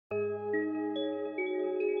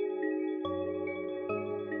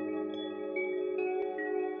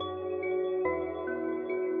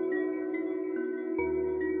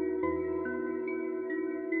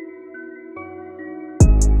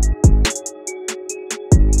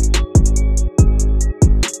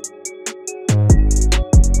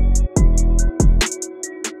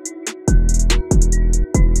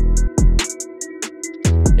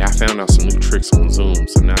tricks on Zoom,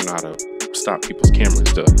 so now I know how to stop people's camera and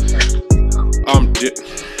stuff.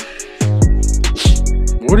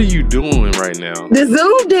 What are you doing right now? The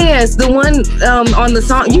Zoom dance, the one on the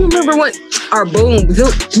song. You remember what? Or boom.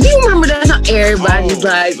 Zoom. Do you remember that song? Everybody's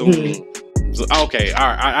like, Okay, all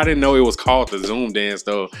right. I didn't know it was called the Zoom dance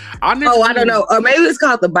though. I don't know. Or maybe it's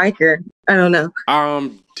called the biker. I don't know.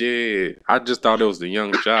 Dead. I just thought it was the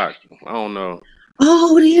Young Jock. I don't know.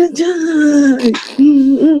 Oh, the Young Jock.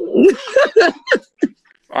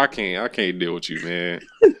 I can't deal with you, man.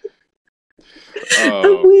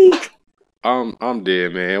 I'm weak. I'm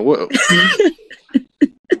dead, man. What? I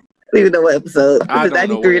don't even know what episode. I It's don't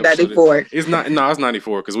 93 or 94. It's not. No, it's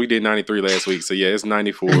 94 because we did 93 last week. So yeah, it's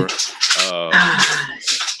 94.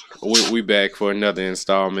 We back for another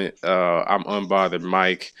installment. I'm Unbothered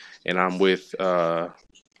Mike, and I'm with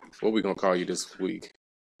what we gonna call you this week?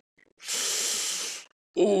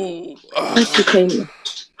 Ooh. That's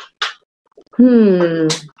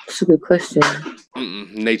a good question.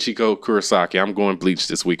 Nechiko Kurosaki. I'm going Bleach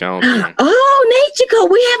this week. I don't think. Oh,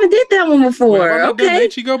 Nechiko. We haven't did that one before. Have I not done Okay.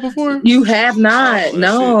 Nechiko before? You have not.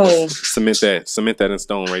 No. Cement that in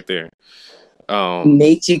stone right there.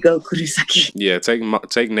 Nechiko Kurosaki. Yeah, take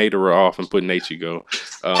Nadara off and put Nechiko.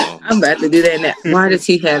 I'm about to do that now. Why does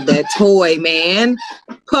he have that toy, man?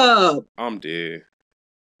 Pub. I'm dead.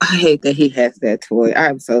 I hate that he has that toy.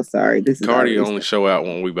 I'm so sorry. This is Cardi only show out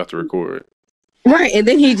when we about to record. Right, and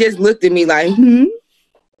then he just looked at me like,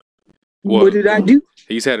 what did I do?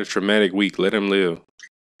 He's had a traumatic week. Let him live.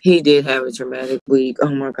 He did have a traumatic week. Oh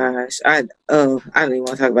my gosh. I don't even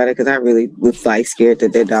want to talk about it because I really was like scared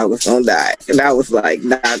that dog was gonna die. And I was like,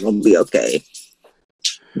 not gonna be okay.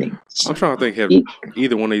 I'm trying to think, have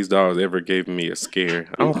either one of these dogs ever gave me a scare?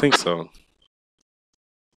 I don't think so.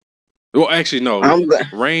 Well, actually, no.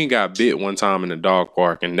 Rain got bit one time in the dog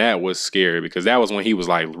park, and that was scary because that was when he was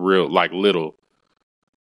like little.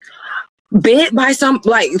 Bit by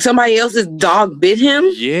somebody else's dog bit him?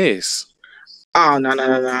 Yes. Oh,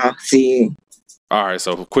 no. See. All right,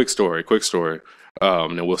 so quick story.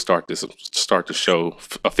 Then we'll start the show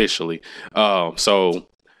officially. So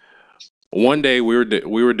one day we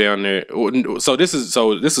were down there. So this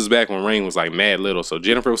is back when Rain was like mad little. So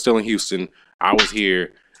Jennifer was still in Houston. I was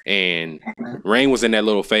here, and Rain was in that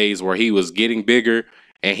little phase where he was getting bigger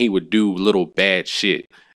and he would do little bad shit.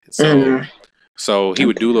 So he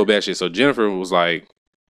would do little bad shit. So Jennifer was like,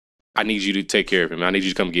 I need you to take care of him. I need you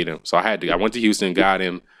to come get him. So I went to Houston, got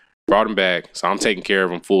him, brought him back. So I'm taking care of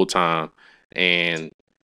him full time. And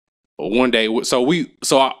one day,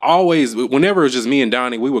 I always, whenever it was just me and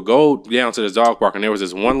Donnie, we would go down to the dog park, and there was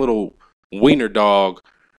this one little wiener dog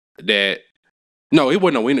that, no, it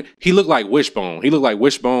wasn't a wiener. He looked like Wishbone.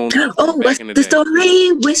 Oh, what's the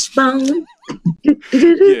story? Wishbone.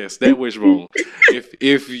 Yes, that Wishbone.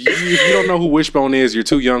 If you don't know who Wishbone is, you're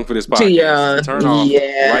too young for this podcast. Too young. Turn off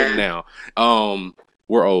right now.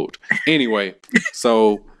 We're old. Anyway,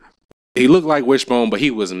 so he looked like Wishbone, but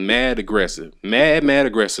he was mad aggressive. Mad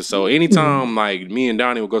aggressive. So anytime like me and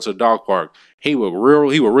Donnie would go to the dog park, he would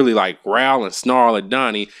really like growl and snarl at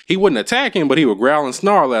Donnie. He wouldn't attack him, but he would growl and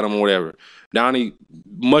snarl at him or whatever. Donnie,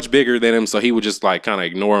 much bigger than him, so he would just like kind of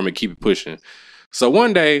ignore him and keep it pushing. So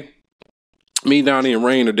one day, me, Donnie, and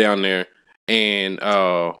Rain are down there, and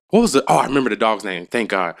what was the? Oh, I remember the dog's name. Thank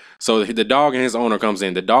God. So the dog and his owner comes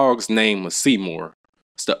in. The dog's name was Seymour.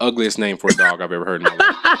 It's the ugliest name for a dog I've ever heard in my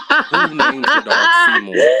life. Who names the dog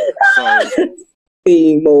Seymour? So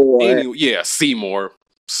Seymour. Seymour.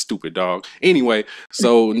 Stupid dog. Anyway,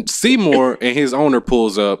 so Seymour and his owner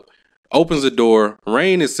pulls up, opens the door.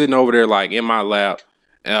 Rain is sitting over there like in my lap.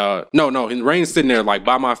 No, Rain's sitting there like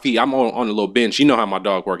by my feet. I'm on a little bench. You know how my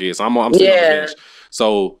dog park is. So I'm sitting on the bench.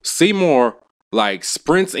 So Seymour like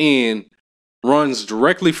sprints in, runs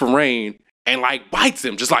directly for Rain, and like bites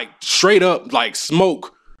him, just like straight up like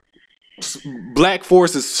smoke. Black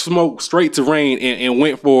forces smoke straight to Rain and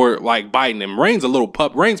went for like biting him. Rain's a little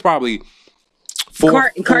pup. Rain's probably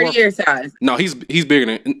Cartier size. No, he's bigger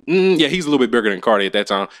than he's a little bit bigger than Cardi at that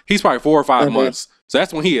time. He's probably 4 or 5 months. So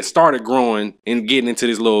that's when he had started growing and getting into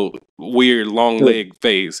this little weird long leg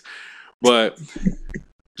phase. But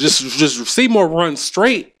just Seymour runs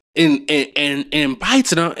straight and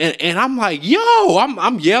bites him, and I'm like, yo,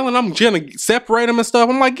 I'm yelling, I'm trying to separate him and stuff.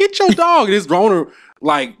 I'm like, get your dog. This owner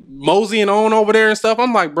like moseying on over there and stuff.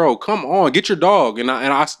 I'm like, bro, come on, get your dog. And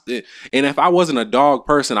if I wasn't a dog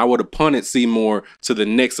person, I would have punted Seymour to the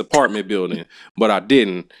next apartment building, but I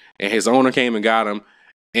didn't. And his owner came and got him,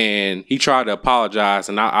 and he tried to apologize,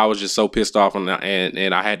 and I was just so pissed off, and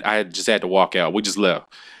I just had to walk out. We just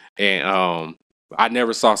left, and I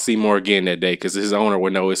never saw Seymour again that day because his owner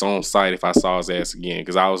would know it's on site if I saw his ass again.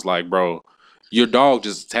 Because I was like, bro, your dog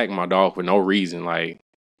just attacked my dog for no reason. Like,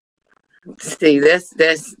 see, that's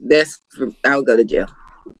I would go to jail.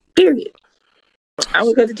 Period. I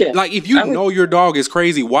would go to jail. Like, if you know your dog is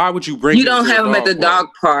crazy, why would you bring? You don't have him at the dog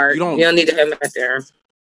park. You don't need to have him at there.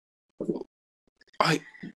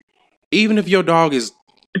 Even if your dog is,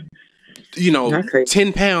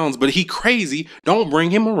 10 pounds, but he crazy, don't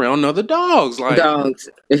bring him around other dogs. Like, dogs,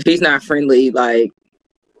 if he's not friendly, like,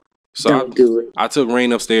 don't do it. I took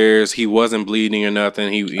Rain upstairs. He wasn't bleeding or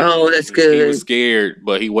nothing. That's good. He was scared,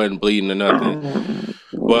 but he wasn't bleeding or nothing.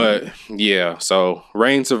 But yeah, so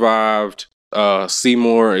Rain survived.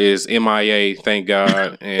 Seymour is MIA, thank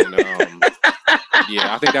God. And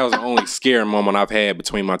yeah, I think that was the only scary moment I've had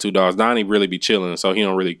between my two dogs. Donnie really be chilling, so he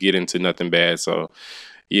don't really get into nothing bad. So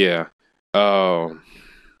yeah. But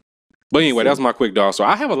anyway, that was my quick dog. So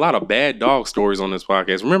I have a lot of bad dog stories on this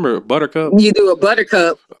podcast. Remember Buttercup? You do a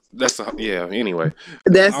Buttercup. Anyway.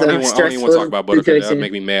 That's I don't even want to talk about Buttercup. That'll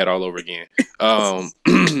make me mad all over again.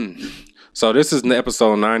 So this is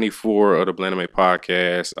episode 94 of the Blanime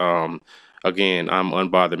podcast. Again, I'm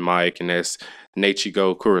Unbothered Mike, and that's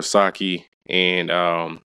Neichigo Kurosaki, and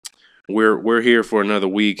we're here for another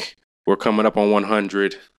week. We're coming up on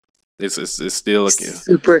 100. It's still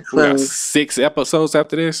super close. We got 6 episodes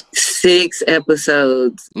after this. 6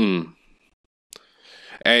 episodes.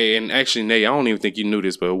 Hey, and actually, Nate, I don't even think you knew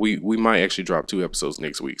this, but we might actually drop 2 episodes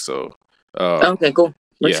next week. So okay, cool.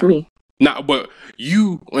 Works for me. Nah, but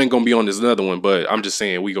you ain't gonna be on this other one. But I'm just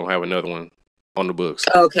saying we gonna have another one on the books.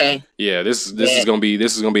 Okay. Yeah, this is gonna be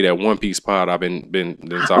that One Piece pod I've been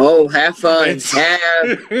talking. Oh, have fun. Have fun.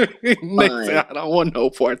 I don't want no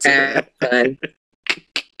parts of that. Fun.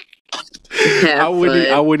 I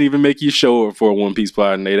wouldn't even make you show up for a One Piece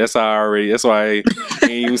pod, Nate. That's why I ain't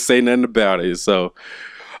even say nothing about it. So,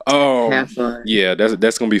 have fun. Yeah,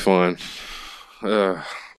 that's gonna be fun.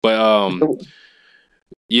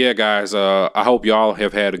 Yeah, guys. I hope y'all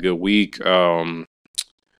have had a good week.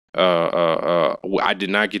 I did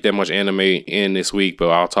not get that much anime in this week, but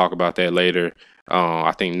I'll talk about that later.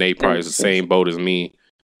 I think Nate probably is the same boat as me.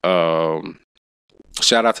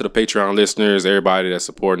 Shout out to the Patreon listeners, everybody that's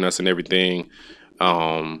supporting us and everything.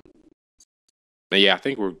 And I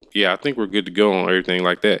think we're good to go on everything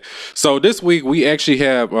like that. So this week we actually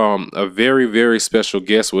have a very, very special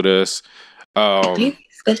guest with us.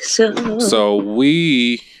 So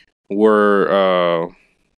we were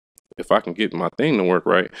if I can get my thing to work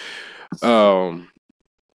right.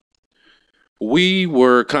 We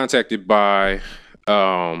were contacted by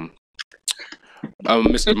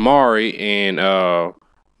Mr. Mari, and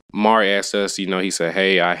Mari asked us, he said,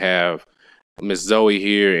 hey, I have Miss Zoe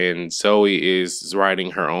here, and Zoe is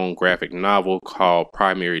writing her own graphic novel called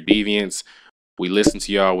Primary Deviance. We listened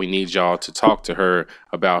to y'all. We need y'all to talk to her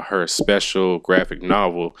about her special graphic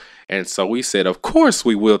novel. And so we said, of course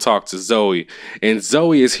we will talk to Zoe. And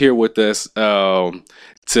Zoe is here with us to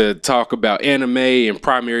talk about anime and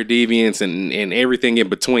Primary Deviance and everything in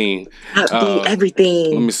between.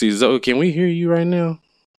 Everything. Let me see. Zoe, can we hear you right now?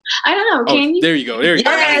 I don't know. Can you? There you go.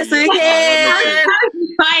 Yes, we can.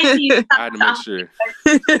 I had to make sure.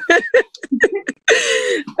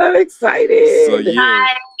 I'm excited. So yeah.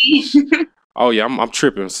 Hi. Oh yeah, I'm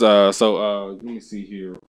tripping. So let me see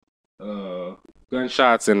here.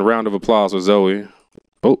 Gunshots and a round of applause for Zoe.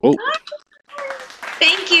 Oh.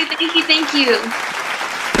 Thank you.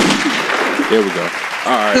 There we go.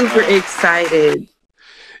 All right. Super excited.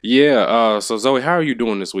 Yeah. So Zoe, how are you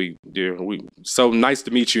doing this week, dear? So nice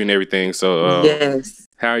to meet you and everything. So yes.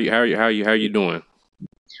 How are you doing?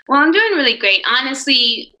 Well, I'm doing really great.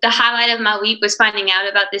 Honestly, the highlight of my week was finding out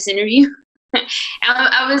about this interview.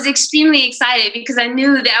 I was extremely excited because I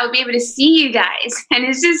knew that I would be able to see you guys, and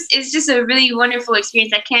it's just a really wonderful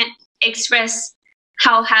experience. I can't express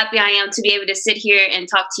how happy I am to be able to sit here and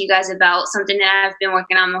talk to you guys about something that I've been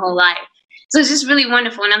working on my whole life. So it's just really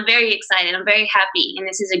wonderful, and I'm very excited. I'm very happy, and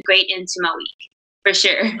this is a great end to my week, for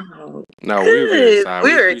sure. No, we're very excited.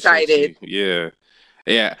 We're excited. Yeah.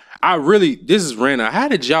 This is random. How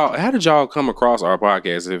did y'all come across our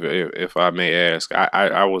podcast, if I may ask?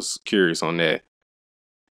 I was curious on that.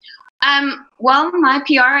 Well, my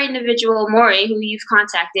PR individual, Maury, who you've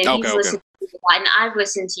contacted, he's listened to a lot, and I've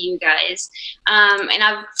listened to you guys. And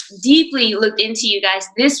I've deeply looked into you guys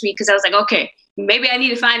this week because I was like, okay, maybe I need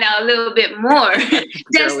to find out a little bit more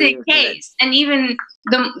just in case. And even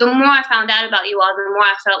the more I found out about you all, the more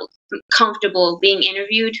I felt comfortable being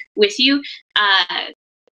interviewed with you.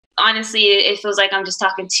 Honestly, it feels like I'm just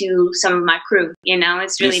talking to some of my crew.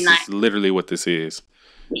 It's really nice. This is literally what this is.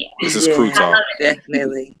 Yeah. This is crew talk.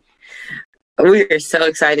 Definitely. We are so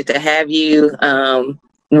excited to have you.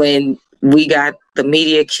 When we got the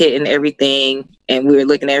media kit and everything, and we were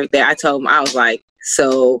looking at everything, I told him, I was like,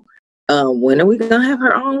 so when are we gonna have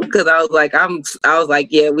her on? Because I was like,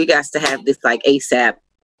 yeah, we got to have this like ASAP.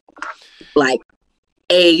 Like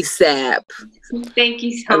ASAP. Thank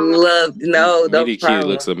you so much. No Media problem. Kid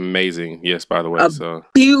looks amazing. Yes, by the way. So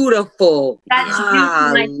beautiful. That's due to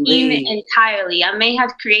my team entirely. I may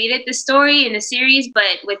have created the story in the series,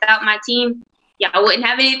 but without my team, I wouldn't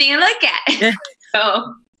have anything to look at.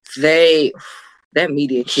 So that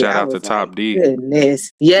Media Kid. Shout out to Top D.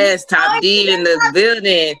 Goodness. Yes, Top D in the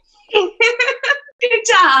building. Good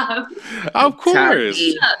job. Of course.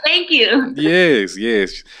 Thank you. Yes.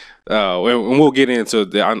 And we'll get into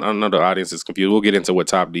I know the audience is confused. We'll get into what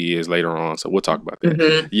Top D is later on, so we'll talk about that.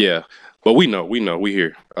 Mm-hmm. Yeah, but we know, we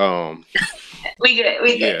here. We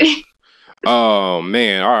good. Yeah. Oh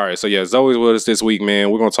man, all right. So yeah, Zoe's with us this week,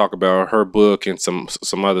 man. We're gonna talk about her book and some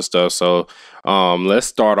other stuff. So let's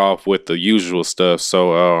start off with the usual stuff.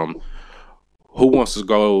 So who wants to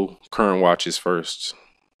go current watches first?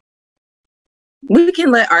 We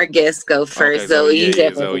can let our guests go first.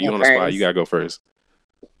 Okay, Zoe, you on the spot. You gotta go first.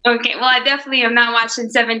 Okay, well, I definitely am not watching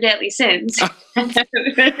Seven Deadly Sins.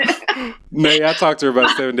 Nay, I talked to her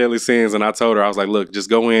about Seven Deadly Sins, and I told her, I was like, look, just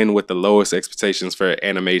go in with the lowest expectations for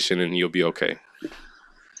animation, and you'll be okay.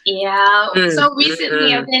 Yeah. So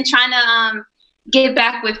recently, I've been trying to get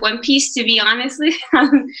back with One Piece, to be honest.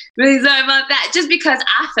 I'm really sorry about that. Just because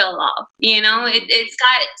I fell off, it's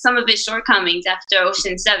got some of its shortcomings after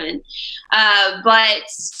Ocean 7. But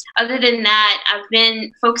other than that, I've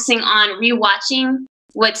been focusing on rewatching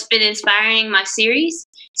what's been inspiring my series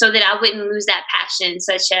so that I wouldn't lose that passion,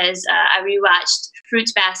 such as I rewatched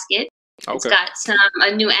Fruits Basket. Okay. It's got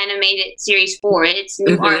a new animated series for it. It's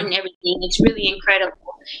new art and everything. It's really incredible.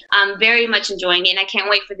 I'm very much enjoying it, and I can't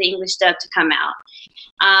wait for the English dub to come out.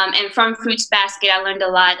 And from Fruits Basket, I learned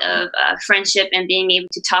a lot of friendship and being able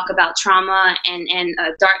to talk about trauma and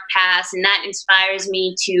a dark past, and that inspires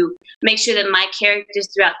me to make sure that my characters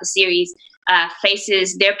throughout the series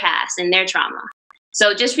faces their past and their trauma.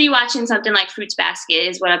 So just rewatching something like Fruits Basket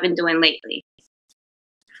is what I've been doing lately.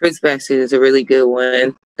 Fruits Basket is a really good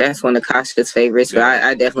one. That's one of Kasha's favorites. But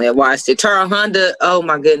I definitely have watched it. Tara Honda, oh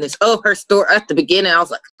my goodness. Oh, her story at the beginning, I was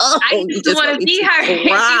like, oh, I just want to see her. She's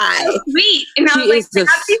so sweet. And I was like,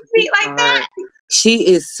 I'll be sweet like that. She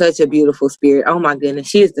is such a beautiful spirit. Oh my goodness.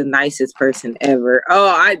 She is the nicest person ever.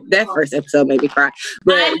 Oh, that first episode made me cry.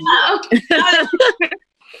 But I know.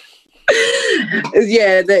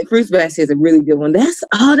 Yeah, that Fruits Basket is a really good one. That's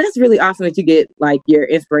really awesome that you get like your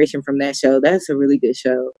inspiration from that show. That's a really good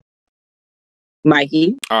show.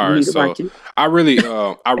 Mikey, all right. So I really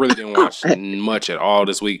didn't watch much at all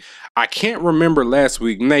this week. I can't remember last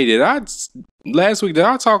week. Nate, did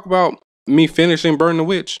I talk about me finishing Burn the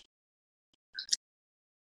Witch?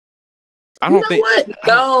 I don't think. What?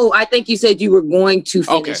 No, I think you said you were going to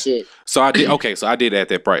finish it. So I did. Okay, so I did at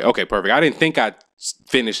that price. Okay, perfect. I didn't think I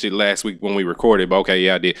finished it last week when we recorded, but okay,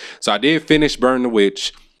 yeah, I did. So I did finish Burn the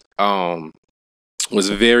Witch. Was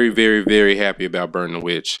very, very, very happy about Burn the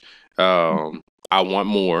Witch. I want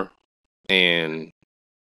more. And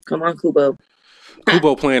come on, Kubo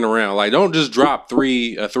playing around. Like, don't just drop a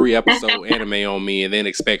 3-episode anime on me and then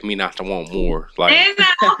expect me not to want more. Like,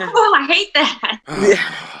 I hate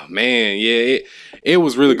that. Man, yeah, it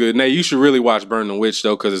was really good. Now you should really watch Burn the Witch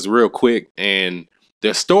though, because it's real quick and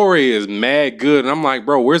the story is mad good. And I'm like,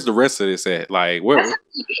 bro, where's the rest of this at? Like, where? That's how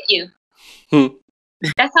they get you.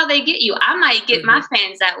 That's how they get you. I might get my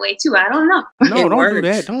fans that way too. I don't know. No, don't do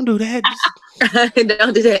that. Don't do that. Don't do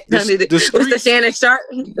that. Don't do that. What's the Shannon Sharp?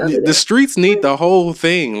 The streets need the whole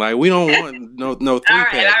thing. Like, we don't want no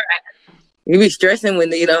 3-pack. All right. You be stressing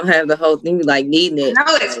when you don't have the whole thing, like needing it. No,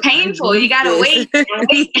 it's painful. You gotta wait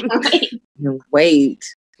and wait.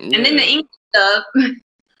 And then the ink stuff.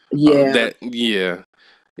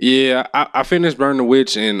 Yeah. I finished Burn the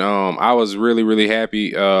Witch and I was really, really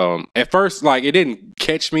happy. At first, like, it didn't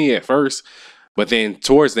catch me at first, but then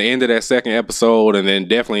towards the end of that second episode and then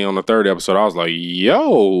definitely on the third episode, I was like,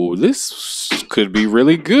 yo, this could be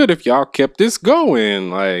really good if y'all kept this going.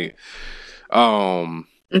 Like,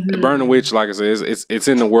 Burn the Witch, like I said, it's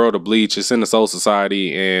in the world of Bleach. It's in the Soul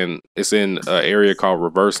Society and it's in an area called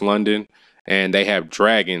Reverse London, and they have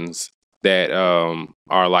dragons that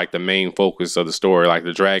are like the main focus of the story. Like,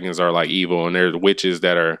 the dragons are like evil, and there's witches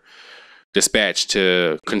that are dispatched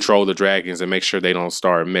to control the dragons and make sure they don't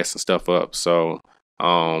start messing stuff up. So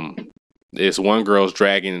this one girl's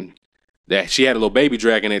dragon, that she had a little baby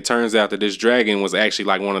dragon. It turns out that this dragon was actually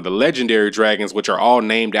like one of the legendary dragons, which are all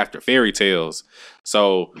named after fairy tales.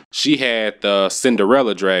 So she had the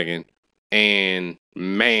Cinderella dragon, and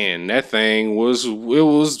man, that thing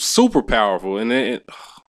was super powerful, and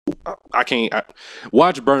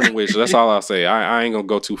watch Burning Witch. That's all I'll say. I ain't gonna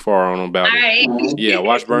go too far on about it. Yeah,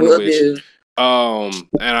 watch Burning Witch. And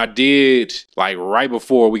I did, like, right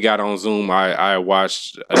before we got on Zoom, I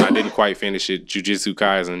watched, and I didn't quite finish it, Jujutsu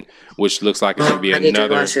Kaisen, which looks like it's gonna be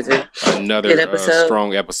another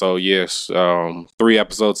strong episode. Yes, 3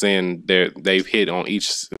 episodes in, they've hit on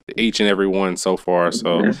each and every one so far.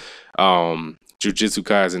 So, Jujutsu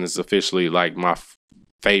Kaisen is officially like my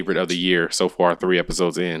favorite of the year so far. 3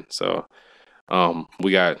 episodes in, so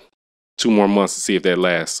we got 2 more months to see if that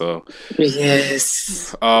lasts. So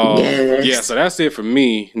yes. Yeah, so that's it for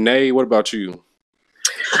me. Nay, what about you?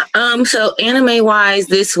 So anime wise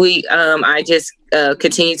this week, I just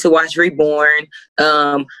continue to watch Reborn.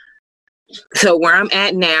 So where I'm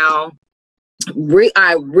at now,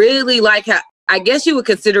 I really like how, I guess you would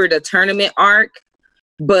consider it a tournament arc,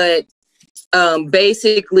 but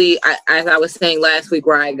basically, as I was saying last week,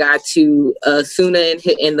 where I got to Suna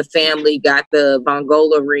and the family got the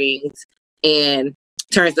Vongola rings, and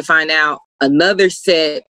turns to find out another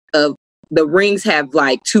set of the rings have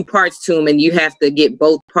like 2 parts to them, and you have to get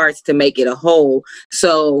both parts to make it a whole.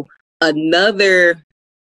 So another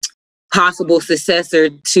possible successor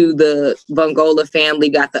to the Vongola family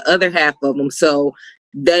got the other half of them, so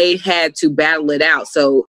they had to battle it out.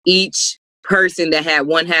 So each person that had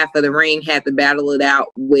one half of the ring had to battle it out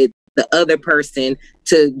with the other person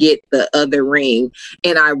to get the other ring.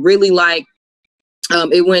 And I really like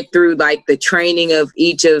it went through like the training of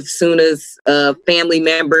each of Suna's family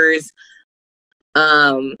members.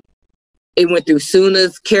 It went through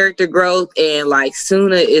Suna's character growth, and like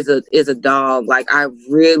Suna is a dog. Like I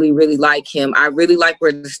really like him. I really like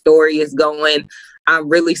where the story is going. I'm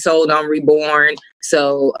really sold on Reborn.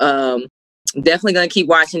 So definitely gonna keep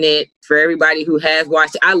watching it. For everybody who has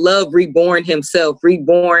watched it, I love Reborn himself.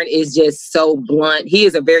 Reborn is just so blunt. He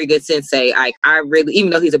is a very good sensei. I really, even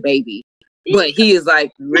though he's a baby, but he is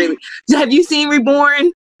like really. Have you seen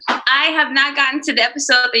Reborn? I have not gotten to the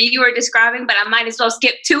episode that you were describing, but I might as well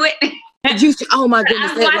skip to it. Oh my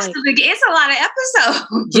goodness! It's a lot of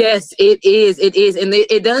episodes. Yes, it is. It is, and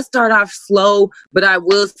it does start off slow. But I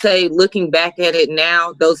will say, looking back at it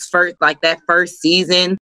now, that first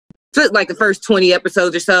season, like the first 20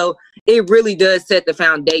 episodes or so, it really does set the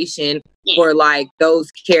foundation for like those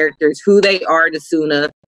characters, who they are to Suna,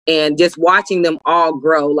 and just watching them all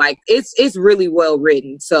grow. Like it's really well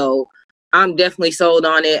written. So I'm definitely sold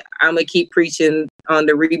on it. I'm gonna keep preaching on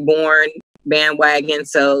the Reborn bandwagon.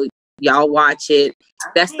 So y'all watch it.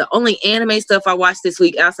 That's the only anime stuff I watched this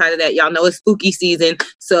week. Outside of that, y'all know it's spooky season.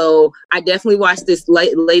 So I definitely watched this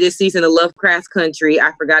latest season of Lovecraft Country.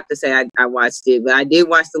 I forgot to say I watched it, but I did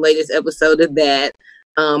watch the latest episode of that.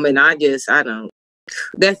 And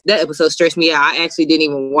that episode stressed me out. I actually didn't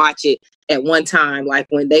even watch it at one time. Like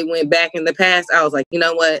when they went back in the past, I was like, you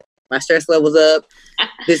know what? My stress level's up.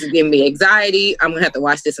 This is giving me anxiety. I'm going to have to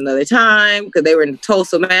watch this another time, because they were in the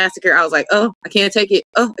Tulsa massacre. I was like, oh, I can't take it.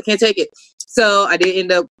 So I did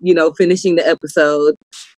end up, finishing the episode.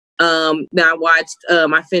 Now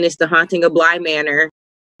I finished The Haunting of Bly Manor.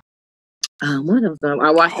 One of them.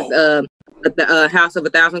 I watched the House of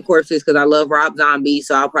 1,000 Corpses, because I love Rob Zombie.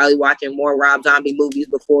 So I'll probably watching more Rob Zombie movies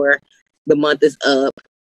before the month is up.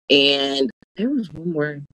 And there was one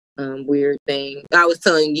more weird thing I was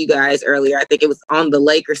telling you guys earlier. I think it was On the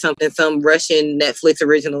Lake or something, some Russian Netflix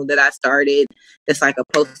original that I started. It's like a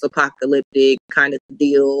post-apocalyptic kind of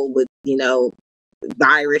deal with,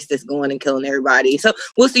 virus that's going and killing everybody. So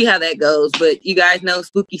we'll see how that goes. But you guys know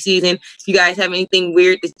spooky season. If you guys have anything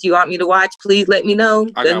weird that you want me to watch, please let me know.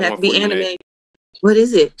 Doesn't have to be anime. Nate. What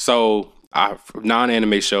is it? So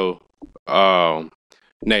non-anime show.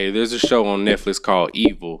 There's a show on Netflix called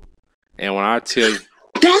Evil. And when I tell you,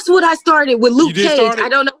 that's what I started with Luke Cage. I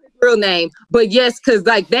don't know his real name, but yes, because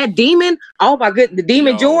like that demon, oh my goodness, the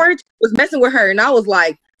demon George was messing with her, and I was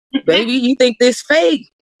like, baby, you think this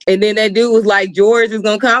fake? And then that dude was like, George is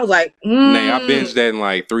gonna come. I was like, I binged that in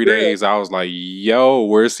like 3 days. I was like, yo,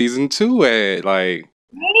 where's season 2 at? Like,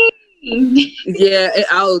 yeah.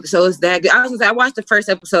 So it's that good. I watched the first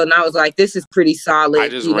episode and I was like, this is pretty solid. I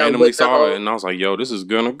just randomly saw it and I was like, yo, this is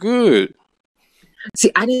gonna good.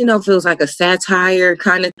 See, I didn't know if it was like a satire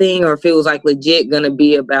kind of thing, or if it was like legit gonna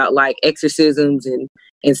be about like exorcisms and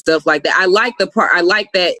stuff like that. I like the part. I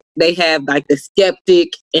like that they have like the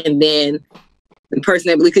skeptic and then the person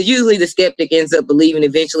that believes, because usually the skeptic ends up believing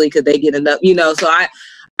eventually because they get enough, So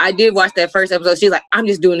I did watch that first episode. She's like, I'm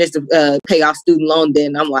just doing this to pay off student loan debt.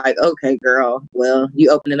 And I'm like, okay, girl. Well,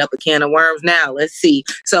 you opening up a can of worms now. Let's see.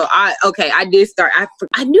 So I did start.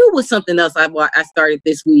 I knew it was something else I started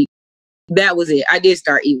this week. that was it. I did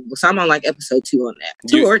start Evil, so I'm on like episode 2 on that.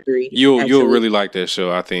 2 or 3. You'll really like that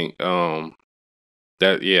show, I think. I'm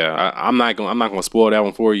not gonna spoil that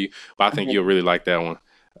one for you, but I think you'll really like that one.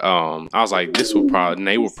 I was like,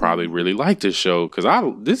 Nate would probably really like this show because I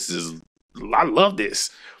love this.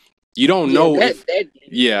 You don't know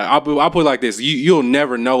I'll put it like this. You'll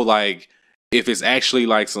never know like if it's actually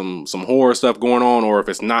like some horror stuff going on or if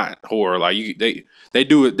it's not horror. Like they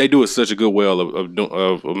do it such a good way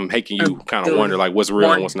of making you kind of wonder like what's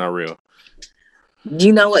real and what's not real.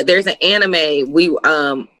 You know what? There's an anime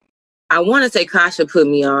I want to say Kasha put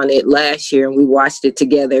me on it last year and we watched it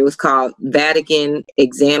together. It was called Vatican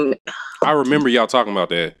Exam. I remember y'all talking about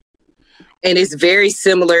that. And it's very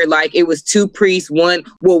similar. Like it was 2 priests. One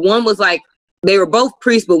was like, they were both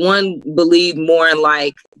priests, but one believed more in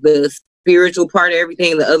like the spiritual part of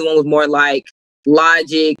everything. The other one was more like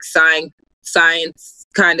logic, science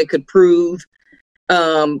kind of could prove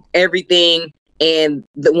everything. And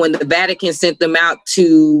when the Vatican sent them out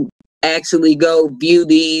to actually go view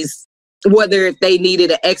these, whether if they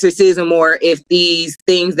needed an exorcism or if these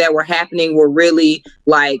things that were happening were really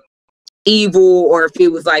like evil or if it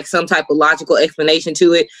was like some type of logical explanation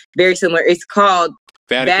to it, very similar. It's called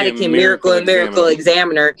Vatican Miracle and Miracle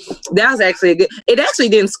Examiner. That was actually it actually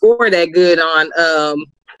didn't score that good on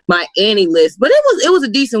my Annie list, but it was a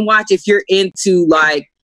decent watch if you're into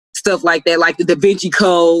like stuff like that, like the Da Vinci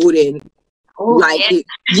Code and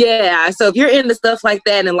so if you're into stuff like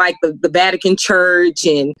that and like the Vatican Church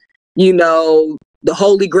and you know the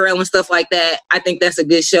Holy Grail and stuff like that, I think that's a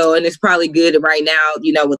good show and it's probably good right now,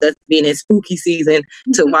 you know, with us being in spooky season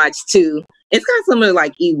to watch too. It's kind of similar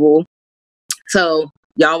like Evil. So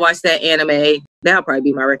y'all watch that anime. That'll probably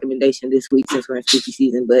be my recommendation this week since we're in spooky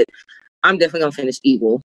season, but I'm definitely gonna finish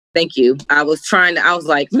Evil. Thank you. I was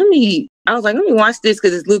like, let me watch this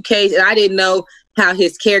because it's Luke Cage and I didn't know how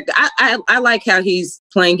his character, I like how he's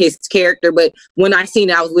playing his character, but when I seen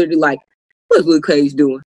it, I was literally like, what's Luke Cage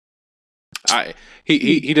doing?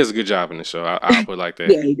 He does a good job in the show. I'll put it like that.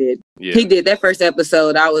 Yeah, he did. Yeah. He did. That first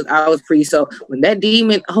episode, I was pretty so when that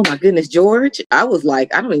demon, oh my goodness, George, I was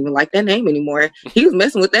like, I don't even like that name anymore. He was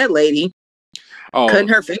messing with that lady. Cutting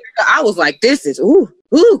her finger. I was like, this is ooh.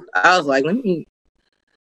 I was like, let me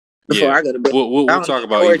before I go to bed. We'll talk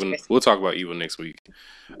about Evil. We'll talk about Evil next week.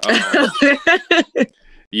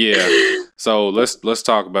 Yeah. So let's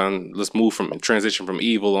move transition from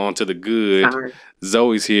evil on to the good. Sorry.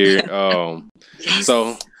 Zoe's here. Yes.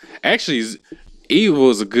 So actually evil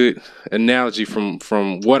is a good analogy from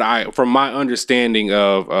my understanding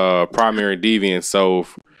of Primary Deviance. So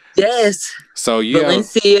yes. So yeah.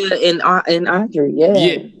 Valencia and Audrey.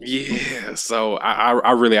 Yeah. Yeah. So I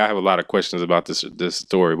have a lot of questions about this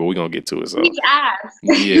story, but we're gonna get to it. So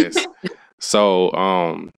yes.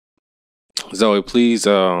 So Zoe, please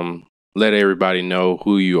let everybody know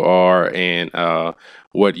who you are and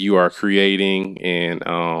what you are creating, and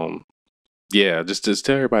just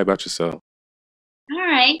tell everybody about yourself. All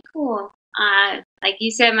right, cool. Like you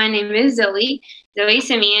said, my name is Zoe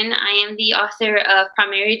Simien. I am the author of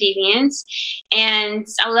Primary Deviance, and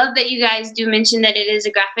I love that you guys do mention that it is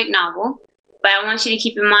a graphic novel, but I want you to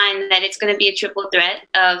keep in mind that it's going to be a triple threat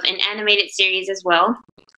of an animated series as well,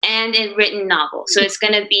 and a written novel. So it's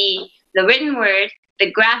going to be the written word,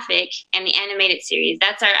 the graphic, and the animated series.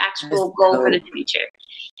 That's our actual goal for the future.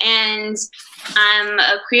 And I'm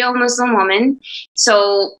a Creole Muslim woman,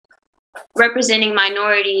 so representing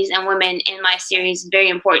minorities and women in my series is very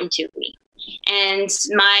important to me. And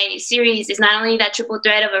my series is not only that triple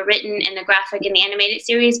thread of a written and the graphic and the animated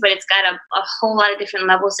series, but it's got a whole lot of different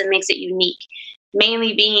levels that makes it unique.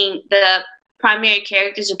 Mainly being the primary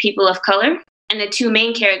characters are people of color, and the 2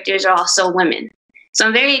 main characters are also women. So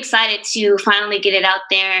I'm very excited to finally get it out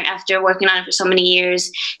there after working on it for so many years,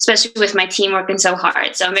 especially with my team working so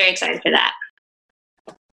hard. So I'm very excited for that.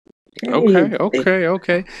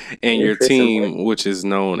 Okay. And your team, which is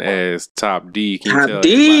known as Top D, can you tell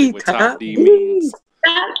D, what Top D means?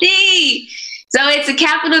 Top D. So it's a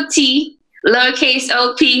capital T, lowercase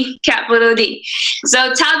OP, capital D.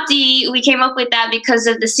 So Top D, we came up with that because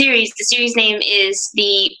of the series. The series name is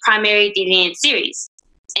the Primary Deviance series.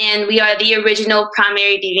 And we are the original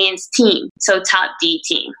Primary Deviance team, so Top D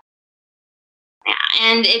team. Yeah,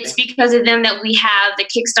 and it's because of them that we have the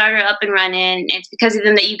Kickstarter up and running. It's because of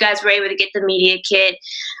them that you guys were able to get the media kit.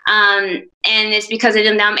 And it's because of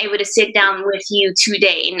them that I'm able to sit down with you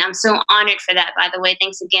today. And I'm so honored for that, by the way.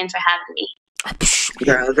 Thanks again for having me.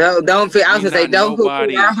 Girl, don't feel. I was gonna say, don't toot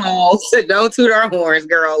our horns. Don't toot our horns,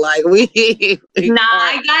 girl. Like we. Nah,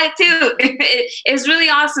 I got it too. It's really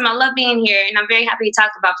awesome. I love being here, and I'm very happy to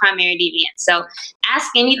talk about Primary Deviance. So, ask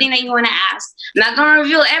anything that you want to ask. I'm not gonna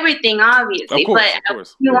reveal everything, obviously, but I want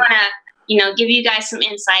to, give you guys some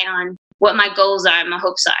insight on what my goals are and my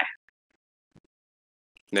hopes are.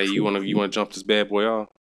 Now, you wanna jump this bad boy off?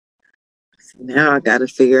 Now I got to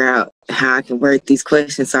figure out how I can word these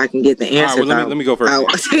questions so I can get the answers. All right, well, let me go first.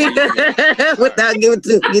 Without getting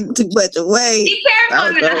too much away. Be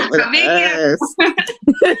careful.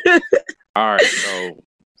 All right, so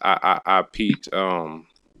I peeped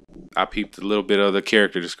a little bit of the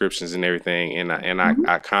character descriptions and everything, and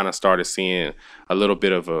I kind of started seeing a little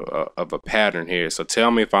bit of a pattern here. So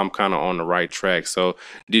tell me if I'm kind of on the right track. So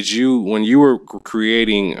when you were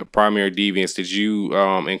creating Primary Deviance, did you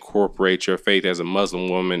incorporate your faith as a Muslim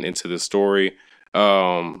woman into the story?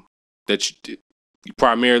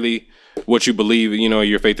 Primarily what you believe,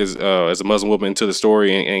 your faith as a Muslim woman into the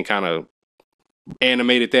story, and kind of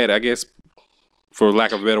animated that, I guess, for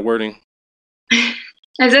lack of a better wording.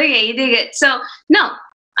 That's okay, you did good. So, no,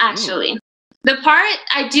 actually. The part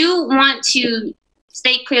I do want to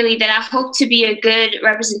state clearly that I hope to be a good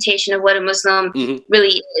representation of what a Muslim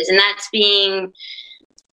really is, and that's being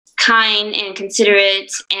kind and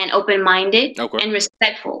considerate and open-minded and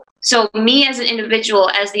respectful. So me as an individual,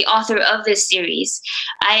 as the author of this series,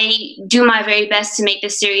 I do my very best to make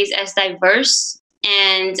this series as diverse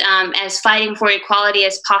and as fighting for equality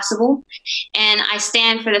as possible. And I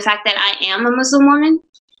stand for the fact that I am a Muslim woman,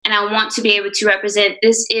 and I want to be able to represent,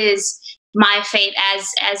 this is my faith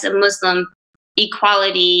as a Muslim.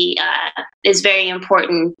 Equality is very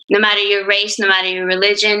important. No matter your race, no matter your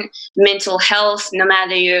religion, mental health, no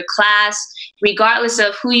matter your class, regardless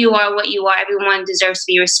of who you are, what you are, everyone deserves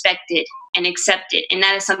to be respected and accepted. And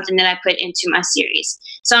that is something that I put into my series.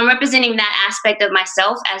 So I'm representing that aspect of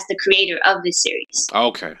myself as the creator of this series.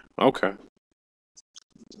 Okay.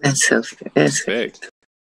 That's so good.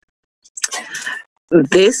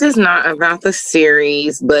 This is not about the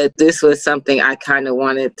series, but this was something I kind of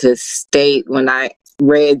wanted to state when I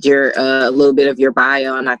read your a little bit of your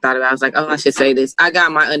bio, and I thought about it. I was like, oh, I should say this. I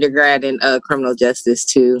got my undergrad in criminal justice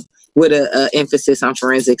too, with a emphasis on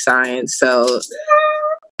forensic science. So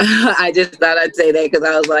I just thought I'd say that because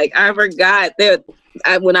I was like, I forgot that.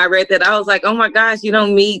 When I read that, I was like, oh my gosh, you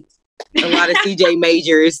don't meet a lot of CJ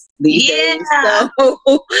majors these days. So.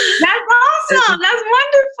 That's awesome. That's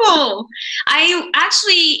wonderful. I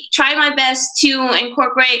actually try my best to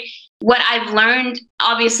incorporate what I've learned,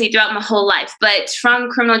 obviously, throughout my whole life, but from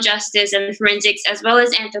criminal justice and forensics, as well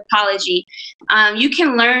as anthropology. You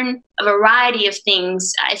can learn a variety of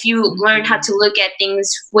things if you learn how to look at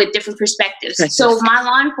things with different perspectives. So my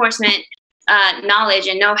law enforcement knowledge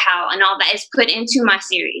and know-how and all that is put into my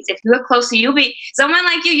series. If you look closely, you'll be someone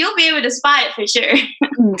like you'll be able to spot it for sure.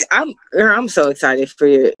 I'm so excited for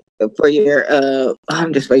your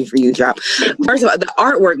I'm just waiting for you to drop. First of all, the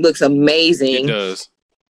artwork looks amazing. It does.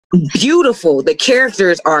 Beautiful. The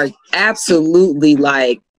characters are absolutely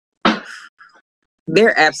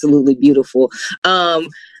they're absolutely beautiful. I'm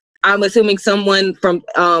assuming someone from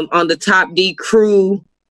on the Top D crew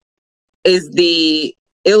is the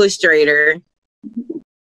illustrator.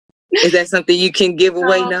 Is that something you can give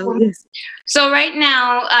away now? Yes. So right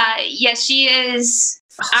now, yes, she is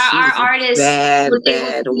our artist. Bad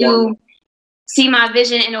woman. See my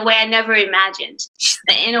vision in a way I never imagined.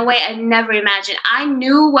 I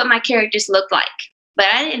knew what my characters looked like, but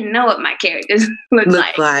I didn't know what my characters looked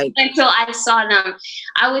like until I saw them.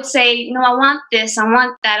 I would say, no, I want this, I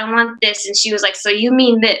want that, I want this. And she was like, so you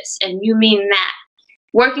mean this and you mean that.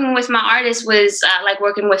 Working with my artist was like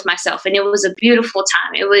working with myself, and it was a beautiful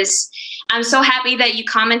time. I'm so happy that you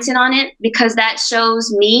commented on it, because that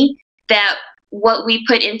shows me that what we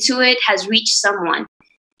put into it has reached someone.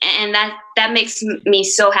 And that makes me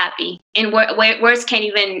so happy. And words can't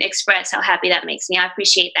even express how happy that makes me. I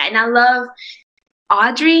appreciate that. And I love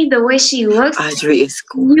Audrey, the way she looks. Audrey is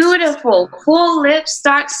beautiful. Full lips,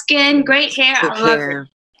 dark skin, great hair. I love her.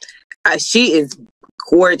 She is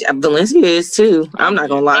gorgeous. Valencia is too. I'm not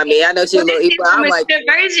gonna lie. I mean, I know she's a little evil. I'm like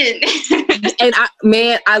virgin. And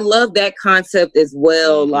I love that concept as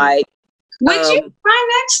well. Like, would you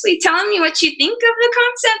mind actually telling me what you think of the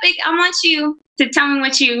concept? I want you to tell me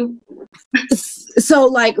what you. So,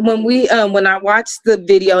 like, when I watched the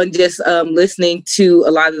video and just listening to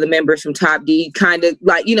a lot of the members from Top D, kind of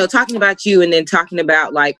like, talking about you, and then talking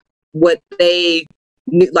about like what they.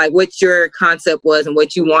 Like what your concept was and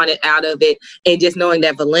what you wanted out of it, and just knowing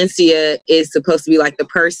that Valencia is supposed to be like the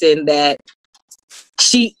person that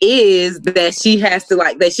she is, that she has to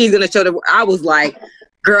like, that she's gonna show the. I was like,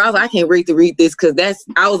 girl, I can't wait to read this, because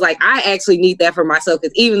I was like, I actually need that for myself,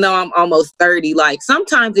 because even though I'm almost 30, like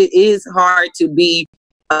sometimes it is hard to be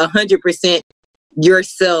 100%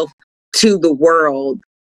 yourself to the world,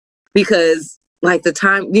 because like the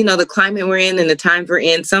time, the climate we're in and the times we're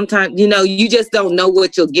in, sometimes, you just don't know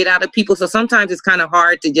what you'll get out of people. So sometimes it's kind of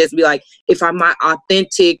hard to just be like, if I'm my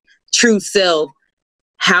authentic, true self,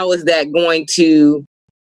 how is that going to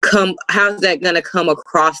come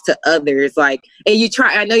across to others? Like, and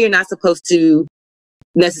I know you're not supposed to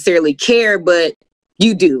necessarily care, but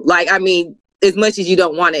you do. Like, I mean, as much as you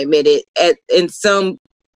don't want to admit it, in some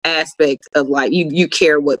aspect of life, you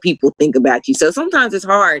care what people think about you. So sometimes it's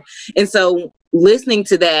hard. And so listening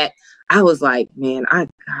to that, I was like, man, I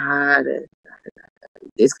gotta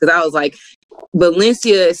this, because I was like,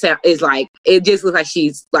 Valencia is like, it just looks like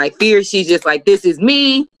she's like fierce. She's just like, this is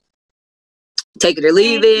me, take it or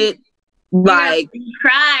leave it. Like,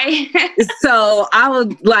 cry. So I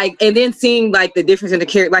was like, and then seeing like the difference in the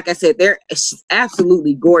character, like I said, they're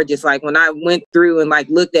absolutely gorgeous. Like when I went through and like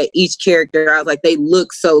looked at each character, I was like, they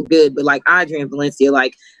look so good. But like Audrey and Valencia,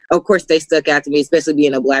 like, of course they stuck out to me, especially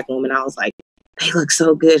being a Black woman. I was like, they look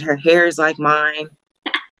so good. Her hair is like mine.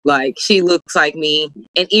 Like, she looks like me.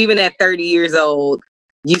 And even at 30 years old,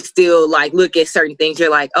 you still like look at certain things. You're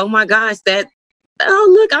like, oh my gosh, oh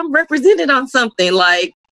look, I'm represented on something.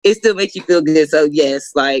 Like, it still makes you feel good. So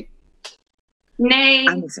yes, like, Nay,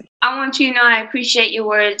 I want you to know I appreciate your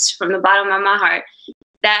words from the bottom of my heart.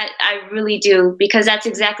 That I really do, because that's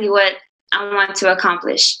exactly what I want to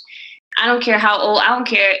accomplish. I don't care how old. I don't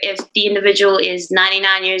care if the individual is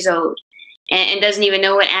 99 years old and doesn't even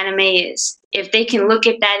know what anime is. If they can look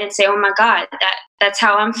at that and say, oh my God, that's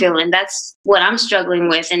how I'm feeling, that's what I'm struggling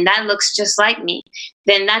with, and that looks just like me,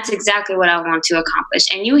 then that's exactly what I want to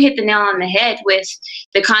accomplish. And you hit the nail on the head with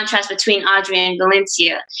the contrast between Audrey and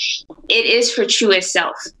Valencia. It is her truest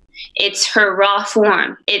self. It's her raw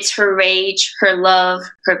form. It's her rage, her love,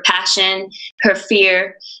 her passion, her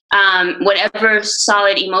fear. Whatever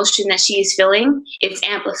solid emotion that she is feeling, it's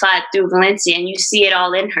amplified through Valencia, and you see it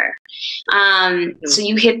all in her. So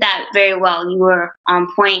you hit that very well. You were on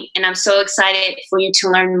point, and I'm so excited for you to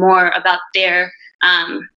learn more about their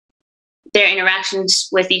interactions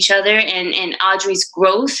with each other, and Audrey's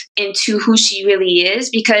growth into who she really is,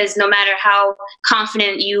 because no matter how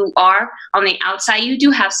confident you are on the outside, you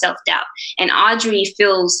do have self-doubt, and Audrey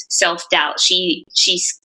feels self-doubt. She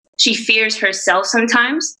fears herself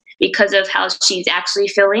sometimes because of how she's actually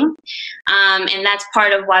feeling, and that's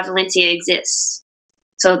part of why Valencia exists.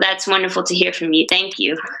 So that's wonderful to hear from you. Thank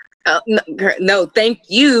you. No, thank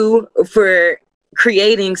you for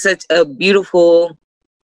creating such a beautiful,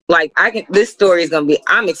 like, this story is going to be,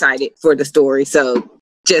 I'm excited for the story. So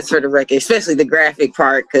just for the record, especially the graphic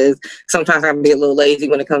part, because sometimes I can be a little lazy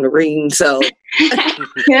when it comes to reading. So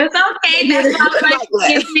it's okay. That's why I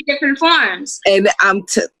like different forms. And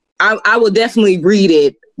I will definitely read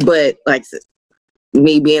it, but like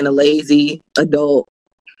me being a lazy adult,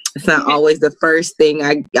 it's not always the first thing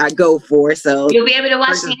I go for. So you'll be able to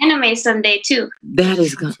watch the anime someday too. That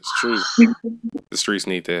is good. It's true. The streets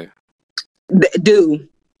need that.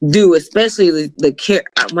 Do especially the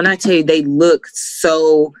when I tell you, they look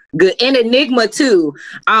so good. And Enigma too.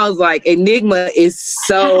 I was like, Enigma is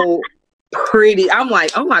so pretty. I'm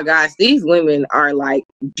like, oh my gosh, these women are like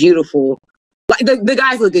beautiful. Like the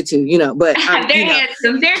guys look good too, but they're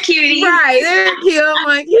handsome, they're cuties. Right, they're cute. I'm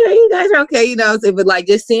like, yeah, you guys are okay, but like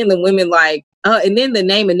just seeing the women, like, and then the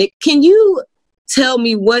name Enigma. Can you tell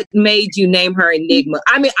me what made you name her Enigma?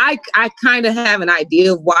 I mean, I kind of have an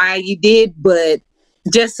idea of why you did, but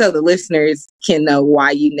just so the listeners can know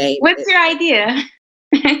why you named it. What's your idea?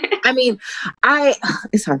 I mean,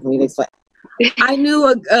 it's hard for me to explain. I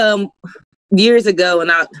knew years ago,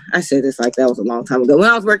 and I said this like that was a long time ago. When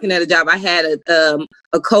I was working at a job, I had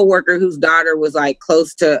a coworker whose daughter was like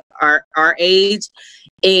close to our age,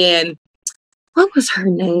 and what was her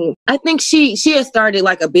name? I think she had started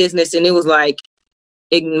like a business, and it was like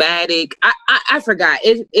Enigmatic. I forgot.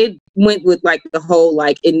 It went with like the whole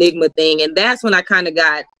like Enigma thing, and that's when I kind of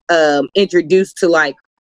got introduced to like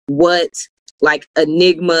what like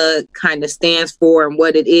Enigma kind of stands for and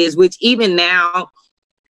what it is, which even now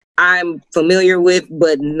I'm familiar with,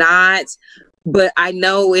 but I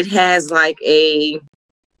know it has like I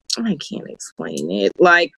can't explain it.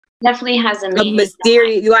 Like, definitely has a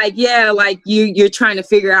mysterious, like, yeah, like you're trying to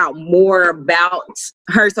figure out more about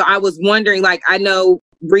her. So I was wondering, like, I know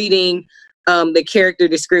reading the character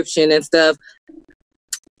description and stuff,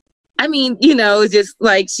 I mean, it's just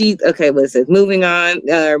like moving on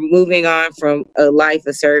from a life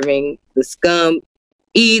of serving the scum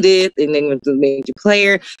Edith, and then the major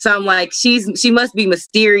player. So I'm like, she must be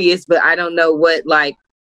mysterious, but I don't know what, like,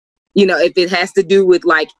 you know, if it has to do with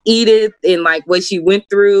like Edith and like what she went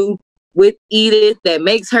through with Edith that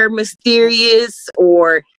makes her mysterious,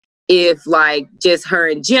 or if like just her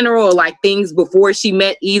in general, like things before she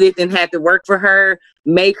met Edith and had to work for her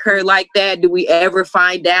make her like that. Do we ever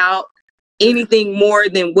find out anything more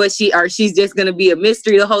than what she's just going to be a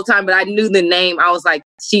mystery the whole time? But I knew the name. I was like,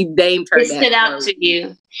 she named her. It stood out to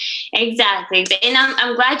you. Exactly. And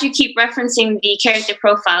I'm glad you keep referencing the character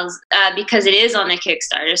profiles because it is on the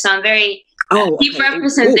Kickstarter. So I'm very keep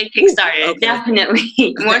referencing the Kickstarter. Okay.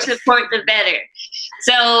 Definitely. More support, the better.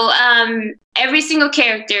 So every single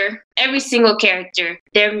character,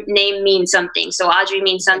 their name means something. So Audrey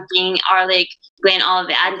means something, Arlick, Glenn, all of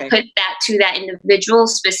it. I put that to that individual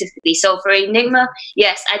specifically. So for Enigma,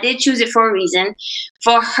 yes, I did choose it for a reason.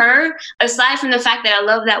 For her, aside from the fact that I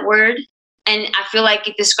love that word, and I feel like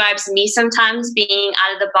it describes me sometimes being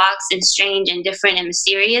out of the box and strange and different and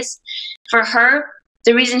mysterious. For her,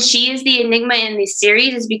 the reason she is the Enigma in this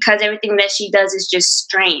series is because everything that she does is just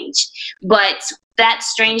strange. But that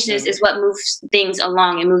strangeness is what moves things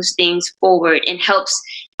along and moves things forward and helps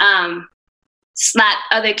slap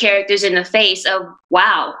other characters in the face of,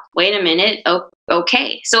 wow, wait a minute,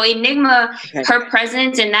 okay. So Enigma, her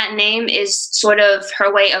presence in that name is sort of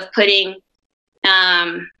her way of putting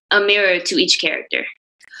a mirror to each character.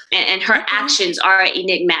 And her actions are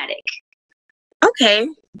enigmatic. Okay.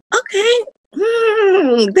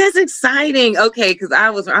 That's exciting. Okay, because I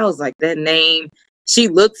was like, that name, she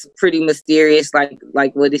looks pretty mysterious.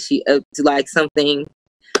 Like what is she up to? Like something.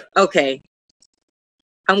 Okay.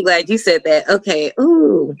 I'm glad you said that. Okay.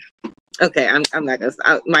 Ooh. Okay. I'm not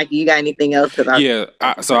gonna. Mikey, you got anything else?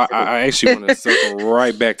 I actually want to circle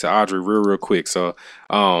right back to Audrey real quick. So,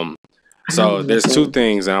 there's two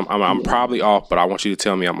things, and I'm probably off, but I want you to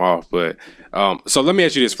tell me I'm off. But so let me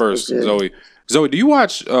ask you this first, Zoe. Zoe, do you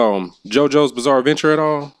watch JoJo's Bizarre Adventure at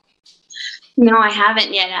all? No, I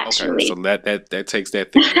haven't yet, actually. Okay, so that takes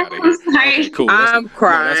that thing out of here. Sorry. Okay, cool. I'm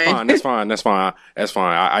crying. That's fine.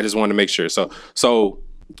 I just wanted to make sure. So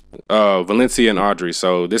Valencia and Audrey.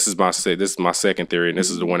 So this is my second theory, and this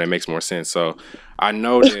is the one that makes more sense. So I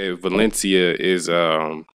know that Valencia is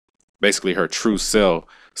basically her true self.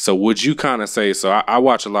 So would you kind of say? So I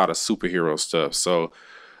watch a lot of superhero stuff. So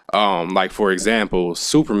like for example,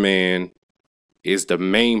 Superman is the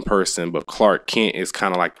main person, but Clark Kent is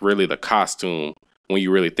kind of like really the costume when you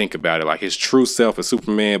really think about it. Like his true self is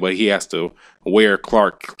Superman, but he has to wear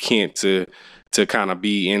Clark Kent to kind of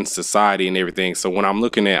be in society and everything. So when I'm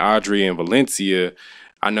looking at Audrey and Valencia,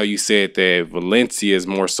 I know you said that Valencia is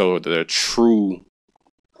more so the true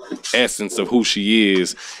essence of who she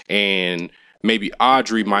is, and maybe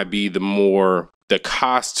Audrey might be the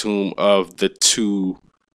costume of the two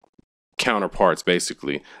counterparts,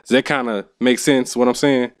 basically. Does that kind of make sense what I'm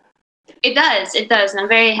saying? It does. And I'm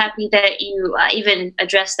very happy that you even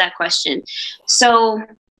addressed that question. So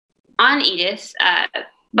on Edith,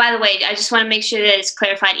 by the way, I just want to make sure that it's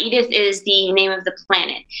clarified. Edith is the name of the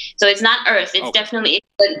planet. So it's not Earth. It's definitely,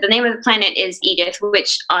 the name of the planet is Edith,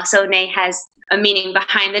 which also has a meaning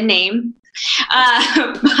behind the name.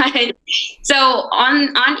 But so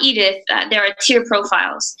on Edith, there are tier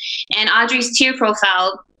profiles, and Audrey's tier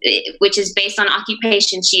profile, which is based on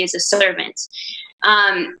occupation, she is a servant.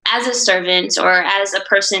 As a servant or as a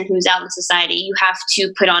person who's out in society, you have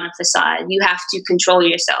to put on a facade. You have to control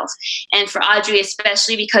yourself. And for Audrey,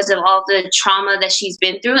 especially because of all the trauma that she's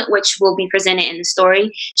been through, which will be presented in the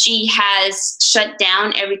story, she has shut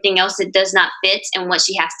down everything else that does not fit and what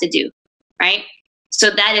she has to do, right? So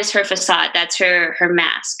that is her facade. That's her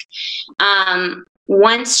mask.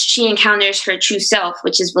 Once she encounters her true self,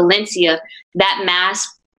 which is Valencia, that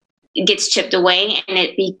mask gets chipped away and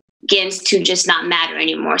it begins to just not matter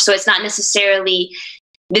anymore. So it's not necessarily,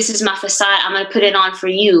 this is my facade, I'm going to put it on for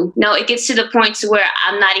you. No, it gets to the point to where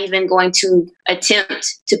I'm not even going to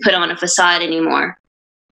attempt to put on a facade anymore.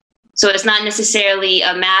 So it's not necessarily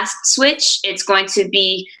a mask switch. It's going to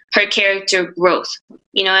be her character growth.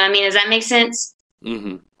 You know what I mean? Does that make sense?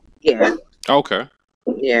 Mm-hmm. Yeah. Okay.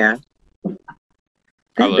 Yeah.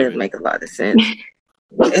 That does make a lot of sense.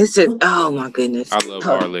 It's just, oh my goodness. I love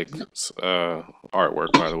Arlick's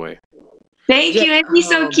artwork, by the way. Thank you. It'd be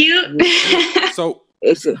so cute. So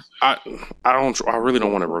I really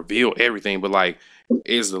don't want to reveal everything, but like,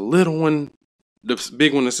 is the little one, the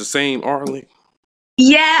big one, is the same Arlick?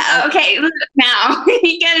 Yeah. Okay. Look, now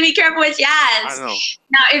you gotta be careful what you ask. I know.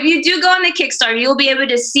 Now, if you do go on the Kickstarter, you'll be able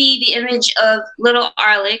to see the image of little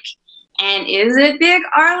Arlick. And is it Big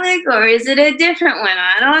Arlick or is it a different one?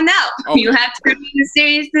 I don't know. Okay. You have to read the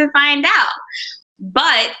series to find out.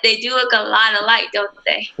 but they do look a lot alike, don't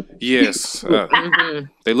they? Yes.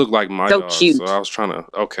 They look like my dogs. Cute. So I was trying to.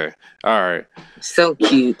 Okay. All right. So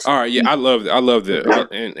cute. All right. Yeah, I loved it. I loved it.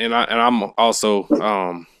 And I'm also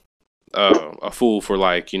a fool for,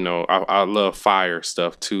 like, you know, I love fire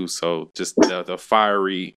stuff too. So just the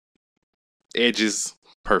fiery edges,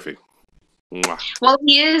 perfect. Mwah. Well,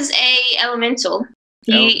 he is a elemental.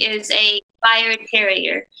 He is a fire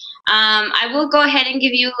terrier. I will go ahead and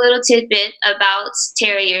give you a little tidbit about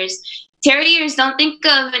terriers. Terriers, don't think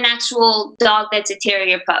of an actual dog that's a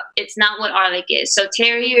terrier pup. It's not what Arlic is. So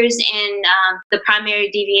terriers in the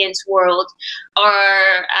Primary Deviance world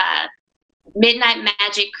are midnight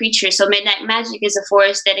magic creatures. So midnight magic is a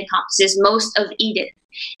forest that encompasses most of Edith.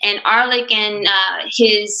 And Arlic and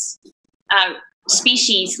his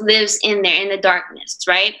species lives in there in the darkness,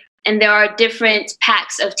 right? And there are different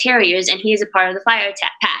packs of terriers, and he is a part of the fire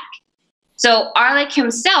pack. So Arlic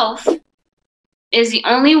himself is the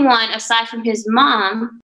only one, aside from his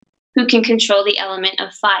mom, who can control the element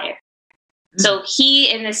of fire. So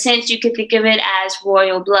he, in a sense, you could think of it as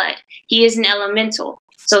royal blood. He is an elemental.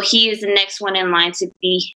 So he is the next one in line to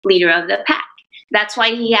be leader of the pack. That's why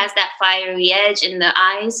he has that fiery edge in the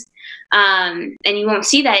eyes. And you won't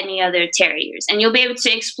see that in any other terriers. And you'll be able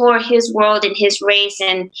to explore his world and his race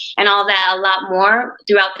and all that a lot more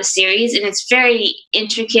throughout the series. And it's very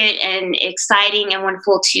intricate and exciting and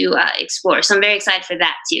wonderful to explore. So I'm very excited for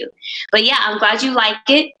that too. But yeah, I'm glad you like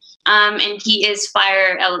it. And he is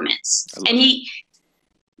fire elements. And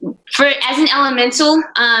as an elemental,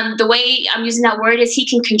 the way I'm using that word is he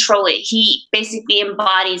can control it. He basically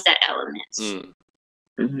embodies that element.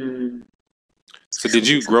 Mm-hmm. So did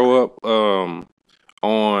you grow up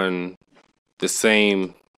on the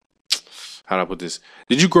same, how do I put this?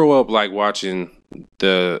 Did you grow up like watching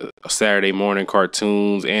the Saturday morning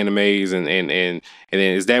cartoons, animes, and then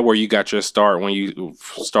is that where you got your start when you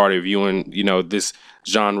started viewing, you know, this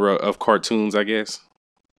genre of cartoons, I guess?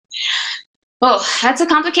 Oh, that's a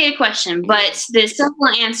complicated question, but the simple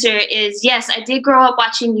answer is yes, I did grow up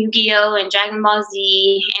watching Yu-Gi-Oh! And Dragon Ball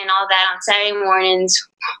Z and all that on Saturday mornings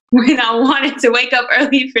when I wanted to wake up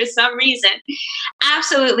early for some reason.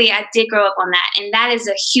 Absolutely, I did grow up on that, and that is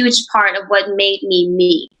a huge part of what made me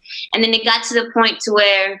me. And then it got to the point to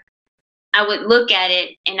where I would look at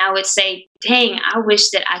it and I would say, dang, I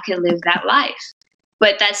wish that I could live that life.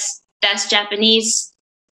 But that's Japanese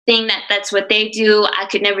thing, that's what they do. I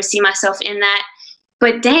could never see myself in that.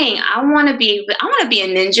 But dang, I want to be a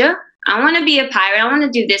ninja. I want to be a pirate. I want to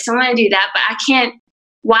do this. I want to do that. But I can't.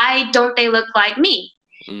 Why don't they look like me?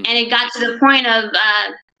 And it got to the point of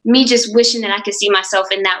me just wishing that I could see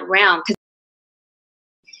myself in that realm.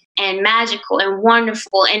 And magical and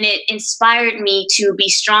wonderful. And it inspired me to be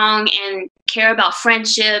strong and care about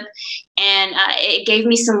friendship. And it gave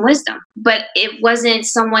me some wisdom. But it wasn't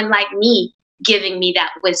someone like me giving me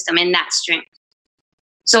that wisdom and that strength.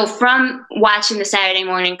 So from watching the Saturday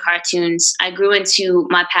morning cartoons, I grew into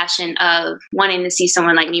my passion of wanting to see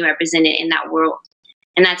someone like me represented in that world.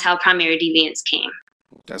 And that's how Primary Deviance came.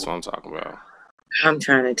 That's what I'm talking about. I'm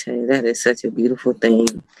trying to tell you, that is such a beautiful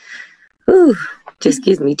thing. Ooh, just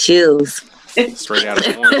gives me chills. Straight out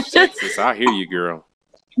of Orange, Texas. I hear you, girl.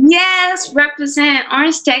 Yes, represent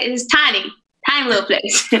Orange, Texas. Tiny little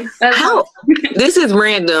place. How? This is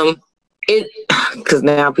random. Because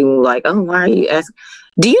now people are like, oh, why are you asking?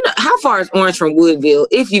 Do you know how far is Orange from Woodville?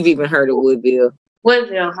 If you've even heard of Woodville.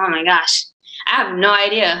 Woodville, oh my gosh, I have no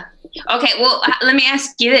idea. Okay, well, let me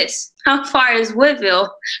ask you this: how far is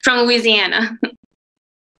Woodville from Louisiana?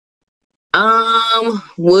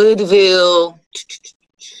 Woodville,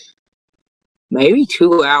 maybe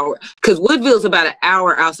 2 hours. Because Woodville's about an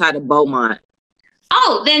hour outside of Beaumont.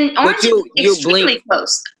 Oh, then Orange is extremely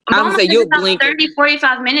close. I would say you'll blink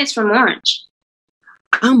 30-45 minutes from Orange.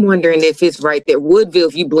 I'm wondering if it's right there. Woodville,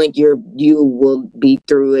 if you blink, you will be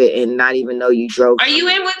through it and not even know you drove. Are you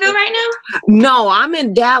in Woodville right now? No, I'm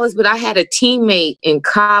in Dallas, but I had a teammate in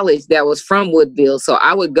college that was from Woodville, so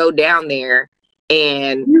I would go down there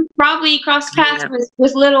and you probably crossed paths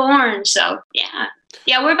with Little Orange. So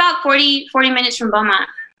yeah, we're about 40 minutes from Beaumont.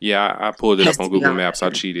 Yeah, I pulled it up on Google Maps. I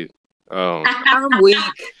cheated. I'm weak.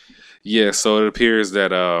 Yeah, so it appears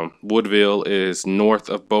that Woodville is north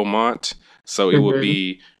of Beaumont, so it would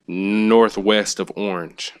be northwest of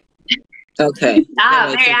Orange. Okay.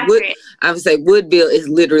 Very accurate. I would say Woodville is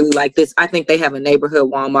literally like this. I think they have a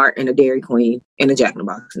neighborhood Walmart and a Dairy Queen and a Jack in the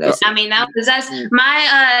Box. That's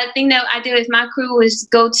my thing that I did with my crew was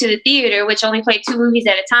go to the theater, which only played 2 movies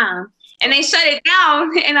at a time. And they shut it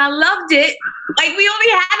down, and I loved it. Like, we only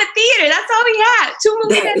had a theater. That's all we had. 2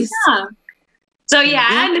 movies at a time. So, yeah,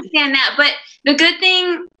 I understand that. But the good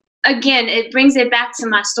thing, again, it brings it back to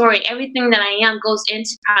my story. Everything that I am goes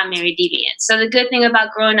into Primary Deviance. So the good thing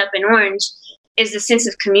about growing up in Orange is the sense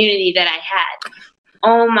of community that I had.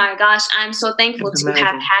 Oh my gosh, I'm so thankful to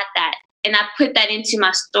have had that. And I put that into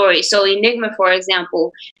my story. So Enigma, for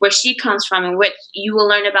example, where she comes from and what you will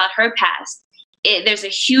learn about her past, there's a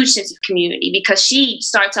huge sense of community because she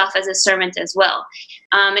starts off as a servant as well.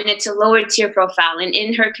 And it's a lower tier profile. And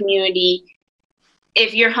in her community,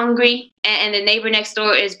 if you're hungry and the neighbor next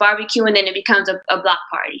door is barbecuing, then it becomes a block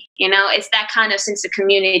party. You know, it's that kind of sense of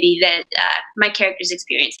community that my characters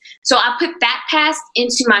experience. So I put that past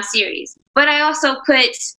into my series, but I also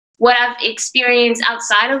put what I've experienced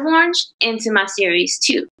outside of Orange into my series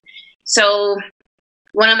too. So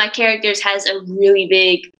one of my characters has a really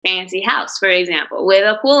big fancy house, for example, with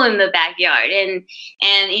a pool in the backyard. And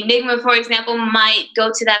Enigma, for example, might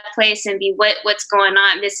go to that place and be, what's going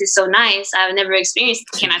on? This is so nice. I've never experienced.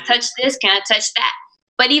 Can I touch this? Can I touch that?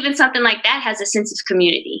 But even something like that has a sense of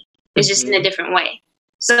community. It's just in a different way.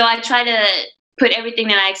 So I try to put everything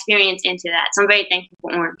that I experience into that. So I'm very thankful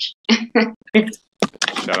for Orange.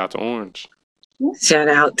 Shout out to Orange. Shout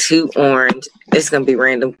out to Orange. It's going to be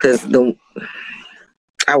random because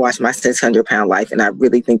I watched my 600-pound life, and I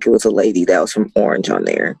really think it was a lady that was from Orange on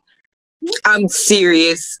there. I'm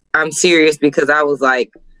serious. Because I was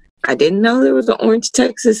like, I didn't know there was an Orange,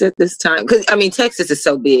 Texas at this time. Because I mean, Texas is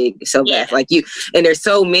so big, so vast. Like and there's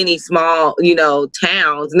so many small,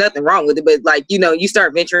 towns. Nothing wrong with it, but like, you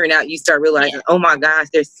start venturing out, you start realizing, oh my gosh,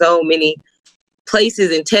 there's so many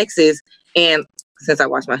places in Texas. And since I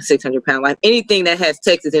watched my 600-pound life, anything that has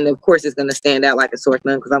Texas in it, of course, is going to stand out like a sore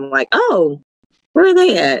thumb. Because I'm like, oh. Where are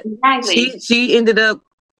they at? Exactly. She ended up.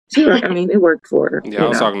 It worked for her. Yeah, I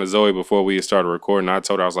was talking to Zoe before we started recording. I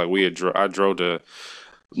told her, I was like, I drove to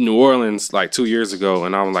New Orleans like 2 years ago,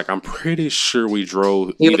 and I was like, I'm pretty sure we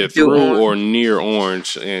drove either through or near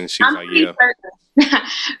Orange, and she was like, yeah,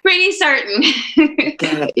 pretty certain.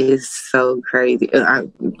 That is so crazy.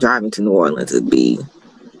 I'm driving to New Orleans would be,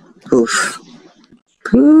 oof.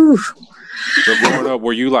 So growing up,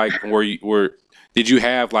 did you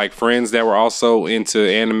have like friends that were also into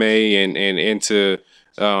anime and into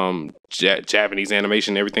Japanese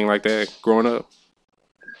animation, everything like that growing up?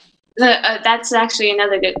 That's actually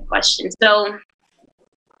another good question. So,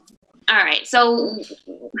 all right. So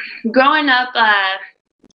growing up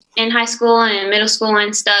in high school and middle school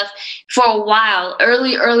and stuff, for a while,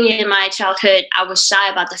 early in my childhood, I was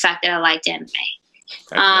shy about the fact that I liked anime.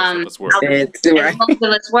 Most of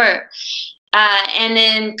us were. And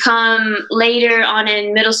then come later on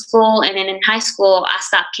in middle school and then in high school, I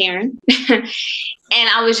stopped caring. And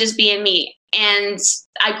I was just being me. And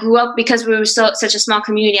I grew up, because we were such a small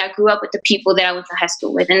community, I grew up with the people that I went to high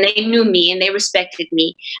school with. And they knew me and they respected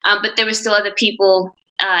me. But there were still other people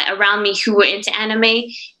around me who were into anime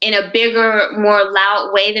in a bigger, more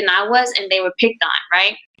loud way than I was. And they were picked on,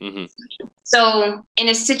 right? Mm-hmm. So in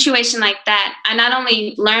a situation like that, I not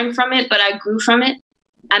only learned from it, but I grew from it.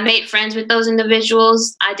 I made friends with those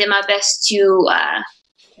individuals. I did my best to,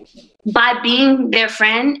 by being their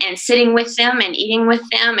friend and sitting with them and eating with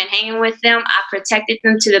them and hanging with them, I protected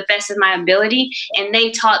them to the best of my ability. And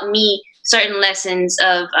they taught me certain lessons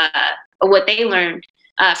of what they learned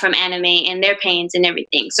from anime and their pains and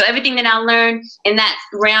everything. So everything that I learned in that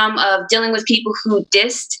realm of dealing with people who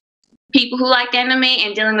dissed people who liked anime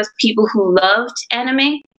and dealing with people who loved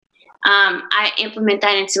anime, I implement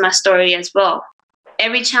that into my story as well.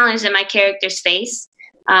 Every challenge that my characters face,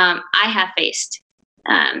 I have faced.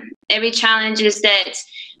 Every challenge is that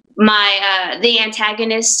the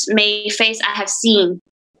antagonists may face, I have seen,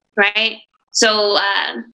 right? So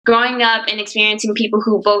growing up and experiencing people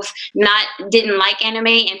who both didn't like anime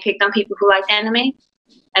and picked on people who liked anime,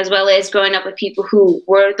 as well as growing up with people who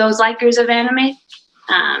were those likers of anime,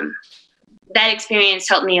 that experience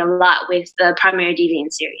helped me a lot with the Primary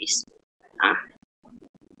Deviance series.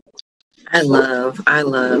 I love.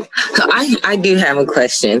 So I do have a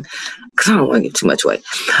question because I don't want to give too much away.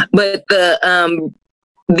 But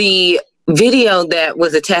the video that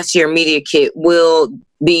was attached to your media kit, will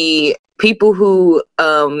the people who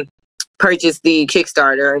purchase the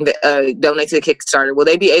Kickstarter and donate to the Kickstarter, will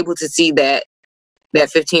they be able to see that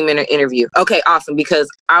 15-minute interview? Okay, awesome. Because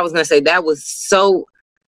I was gonna say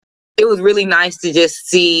it was really nice to just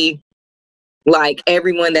see like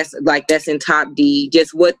everyone that's in Top D,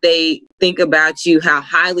 just what they think about you, how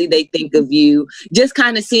highly they think of you, just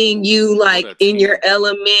kind of seeing you like in your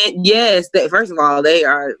element. Yes, that first of all, they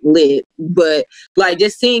are lit, but like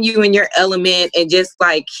just seeing you in your element and just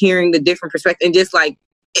like hearing the different perspectives, and just like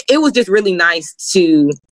it was just really nice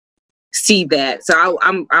to see that. So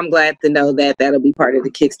I'm glad to know that that'll be part of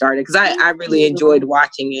the Kickstarter, because I really enjoyed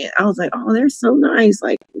watching it. I was like, oh, they're so nice.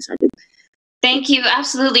 Like, thank you.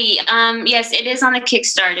 Absolutely. Yes, it is on the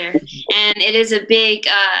Kickstarter, and it is a big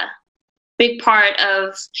part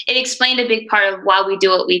of it. Explained a big part of why we do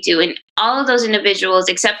what we do, and all of those individuals,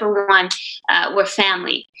 except for one, were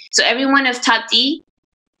family. So everyone of Top D,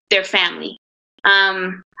 they're family.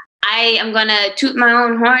 I am going to toot my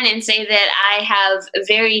own horn and say that I have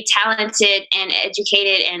very talented and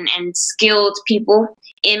educated and skilled people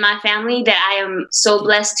in my family that I am so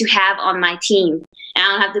blessed to have on my team. And I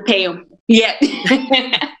don't have to pay them yet.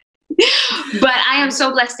 But I am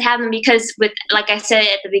so blessed to have them, because like I said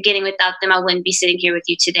at the beginning, without them, I wouldn't be sitting here with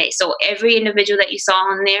you today. So every individual that you saw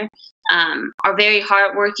on there are very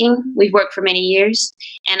hardworking. We've worked for many years,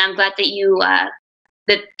 and I'm glad that you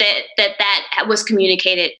that was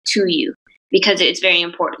communicated to you, because it's very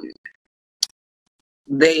important.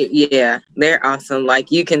 They're awesome.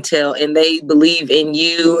 Like, you can tell, and they believe in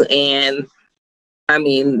you. And I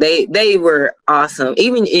mean, they were awesome.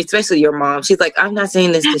 Even especially your mom. She's like, I'm not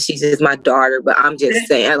saying this because she's just my daughter, but I'm just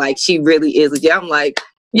saying, like, she really is. I'm like,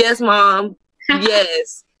 yes, Mom.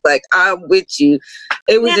 Yes. Like, I'm with you.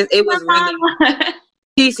 It was really,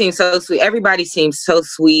 she seemed so sweet. Everybody seems so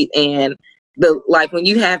sweet. And when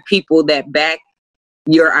you have people that back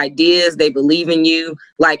your ideas, they believe in you,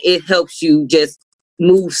 like, it helps you just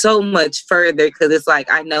move so much further, because it's like,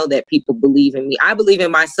 I know that people believe in me. I believe in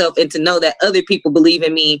myself, and to know that other people believe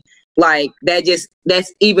in me, like,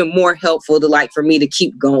 that's even more helpful to, like, for me to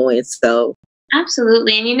keep going. So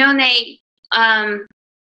absolutely. And Nate,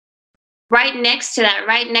 right next to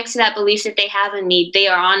that belief that they have in me, they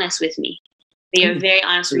are honest with me. They are very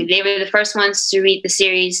honest with me. They were the first ones to read the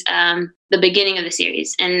series, the beginning of the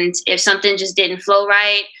series. And if something just didn't flow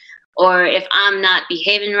right, or if I'm not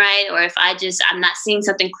behaving right, or if I'm not seeing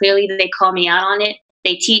something clearly, they call me out on it.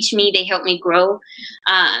 They teach me, they help me grow.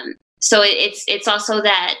 So it's also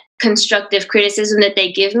that constructive criticism that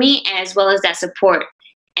they give me, as well as that support.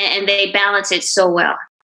 And they balance it so well.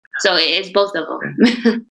 So it's both of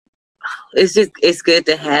them. It's good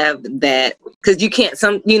to have that, because you can't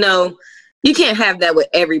have that with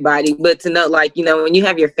everybody, but to know, like, when you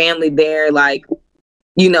have your family there, like,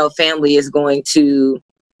 family is going to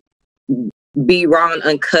be raw and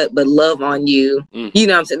uncut, but love on you. You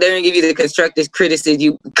know what I'm saying? They're gonna give you the constructive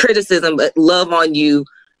criticism, but love on you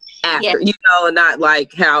after, not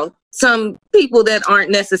like how some people that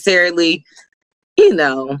aren't necessarily,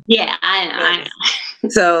 Yeah, I know.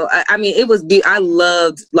 So, I mean, I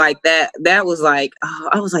loved, like, that. That was like,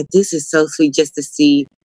 I was like, this is so sweet, just to see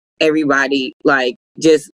everybody, like,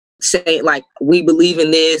 just say, like, we believe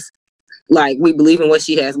in this, like, we believe in what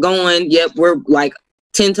she has going. Yep, we're like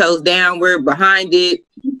 10 toes down, we're behind it.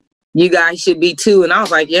 You guys should be too. And I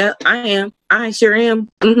was like, yeah, I am. I sure am.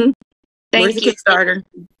 Mm-hmm. Where's the Kickstarter?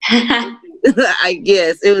 I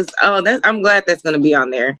guess it was. I'm glad that's going to be on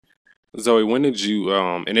there. Zoe, when did you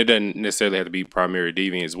and it doesn't necessarily have to be Primary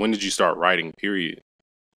Deviance, when did you start writing, period?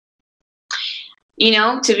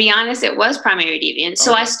 To be honest, it was Primary Deviance.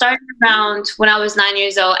 So I started around when I was 9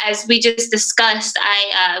 years old. As we just discussed,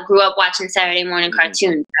 I grew up watching Saturday morning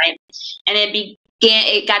cartoons, right? And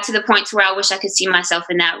it got to the point to where I wish I could see myself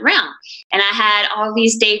in that realm. And I had all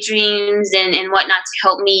these daydreams and whatnot to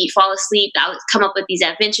help me fall asleep. I would come up with these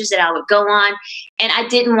adventures that I would go on. And I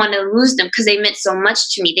didn't want to lose them, because they meant so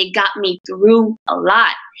much to me. They got me through a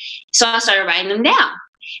lot. So I started writing them down.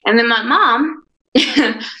 And then my mom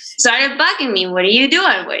started bugging me. What are you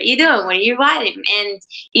doing? What are you doing? What are you writing? And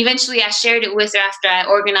eventually I shared it with her after I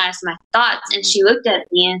organized my thoughts. And she looked at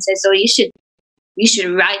me and said, so you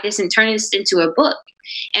should write this and turn this into a book.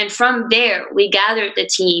 And from there, we gathered the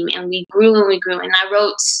team and we grew and we grew. And I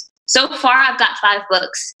wrote, so far, I've got 5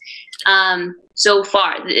 books. So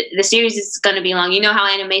far, the series is going to be long. You know how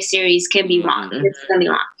anime series can be long. It's going to be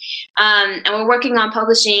long. And we're working on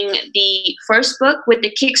publishing the first book with the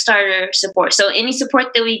Kickstarter support. So any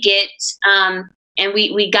support that we get, and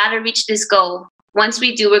we got to reach this goal. Once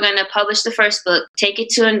we do, we're going to publish the first book, take it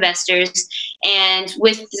to investors, and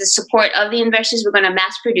with the support of the investors, we're going to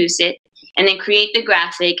mass produce it and then create the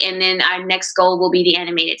graphic, and then our next goal will be the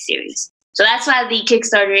animated series. So that's why the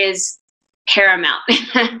Kickstarter is paramount.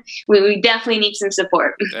 we definitely need some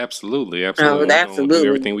support. Absolutely. Oh, absolutely. We're gonna do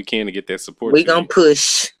everything we can to get that support. We're going to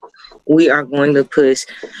push. We are going to push.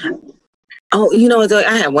 Oh,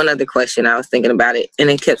 I had one other question. I was thinking about it, and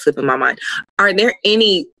it kept slipping my mind. Are there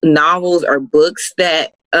any novels or books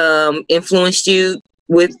that influenced you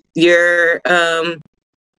with your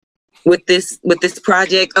with this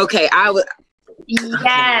project? Okay,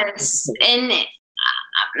 Yes, and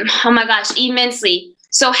oh my gosh, immensely.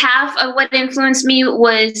 So half of what influenced me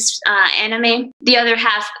was anime. The other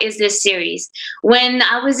half is this series. When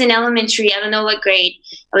I was in elementary, I don't know what grade,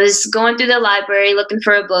 I was going through the library looking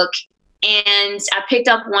for a book, and I picked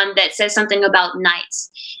up one that said something about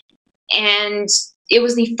knights. And it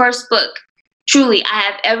was the first book, truly, I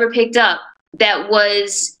have ever picked up that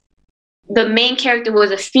was, the main character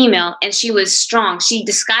was a female, and she was strong. She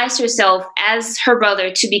disguised herself as her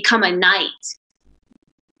brother to become a knight.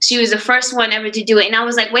 She was the first one ever to do it. And I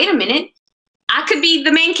was like, wait a minute, I could be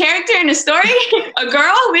the main character in a story? A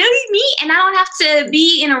girl? Really? Me? And I don't have to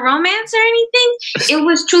be in a romance or anything? It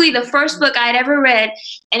was truly the first book I had ever read,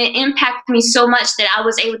 and it impacted me so much that I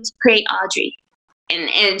was able to create Audrey.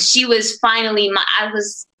 And she was finally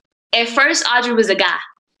at first, Audrey was a guy.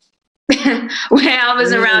 When I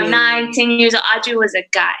was around 9-10 years old, Audrey was a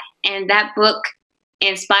guy. And that book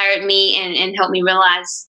inspired me and helped me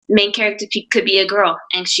realize main character could be a girl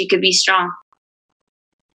and she could be strong.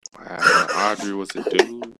 Wow, Audrey was a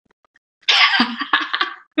dude.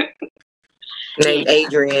 Named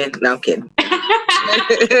Adrian. No, I'm kidding.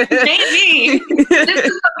 Maybe. This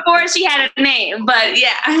is before she had a name, but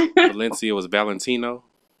yeah. Valencia was Valentino.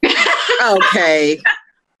 Okay.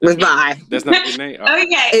 Bye. That's not his name. Oh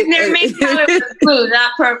yeah, their main color was blue,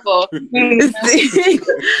 not purple. That's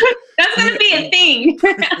gonna be a thing.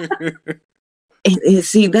 And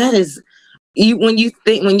see, that is when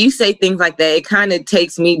you say things like that, it kind of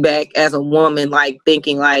takes me back as a woman, like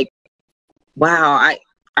thinking like, wow,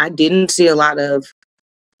 I didn't see a lot of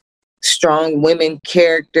strong women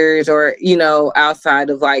characters, or outside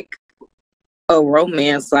of like a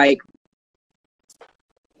romance, like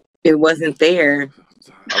it wasn't there.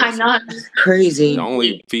 I'm not crazy. The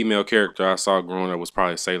only female character I saw growing up was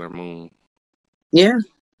probably Sailor Moon. Yeah.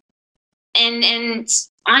 And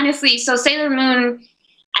honestly, so Sailor Moon,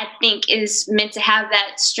 I think, is meant to have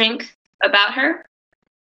that strength about her.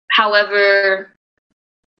 However,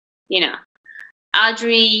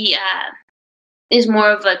 Audrey is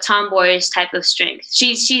more of a tomboyish type of strength.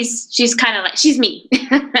 She's kind of like, she's me.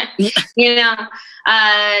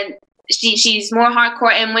 She's more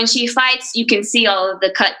hardcore, and when she fights, you can see all of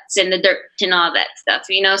the cuts and the dirt and all that stuff.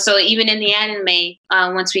 So even in the anime,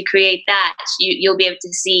 once we create that, you'll be able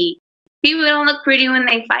to see people don't look pretty when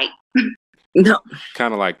they fight. No,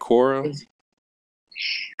 kind of like Korra. All right,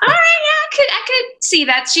 yeah, I could see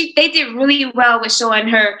that. They did really well with showing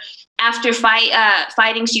her after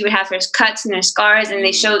fighting. She would have her cuts and her scars, and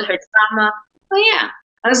they showed her trauma. Oh yeah,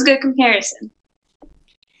 that was a good comparison.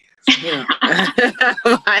 Yeah.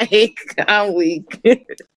 Like, I'm weak.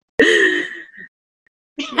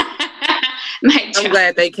 I'm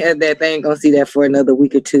glad they ain't gonna see that for another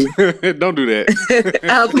week or two. Don't do that.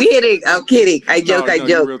 I'm kidding. I joke.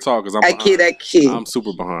 Real talk, 'cause I kid. I'm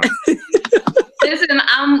super behind. Listen,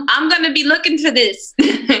 I'm gonna be looking for this.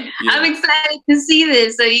 Yeah. I'm excited to see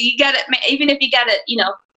this. So you gotta, even if you gotta,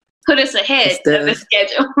 put us ahead of the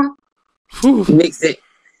schedule. Mix it.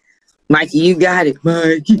 Mikey, you got it,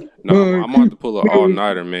 Mikey. No, I'm about to pull an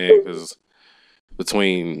all-nighter, man, because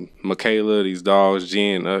between Michaela, these dogs,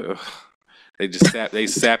 Jen, they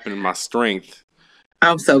sapping my strength.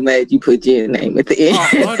 I'm so mad you put Jen's name at the end.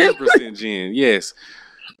 100% Jen, yes.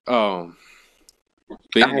 But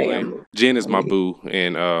anyway, Jen is my boo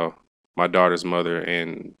and my daughter's mother,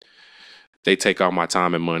 and they take all my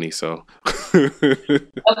time and money, so.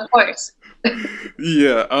 Of course.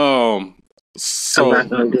 Yeah.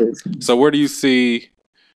 So where do you see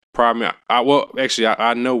primary?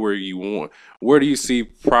 I know where you want. Where do you see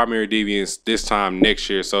Primary Deviance this time next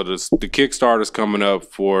year? So the Kickstarter's coming up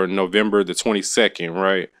for November the 22nd,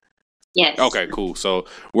 right? Yes. Okay, cool. So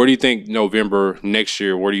where do you think November next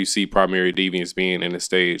year? Where do you see Primary Deviance being in the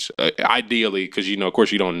stage? Ideally, because of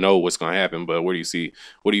course, you don't know what's going to happen. But where do you see?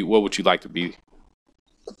 What would you like to be?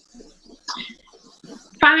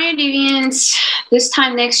 Primary Deviance this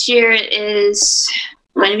time next year is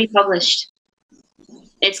going to be published.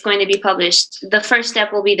 It's going to be published. The first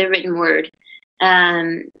step will be the written word.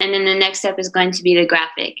 And then the next step is going to be the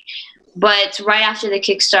graphic. But right after the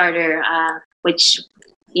Kickstarter, which,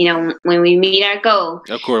 when we meet our goal,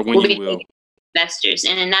 of course, when you will, investors.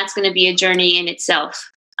 And then that's going to be a journey in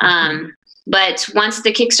itself. But once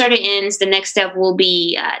the Kickstarter ends, the next step will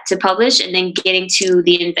be to publish and then getting to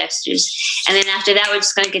the investors. And then after that, we're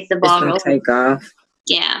just going to get the ball rolling. Take off.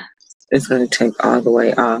 Yeah. It's going to take all the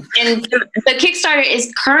way off. And the Kickstarter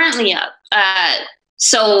is currently up.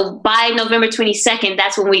 So by November 22nd,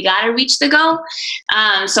 that's when we got to reach the goal.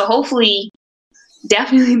 So hopefully,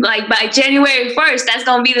 definitely like by January 1st, that's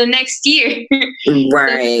going to be the next year.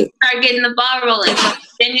 Right. Start getting the ball rolling. So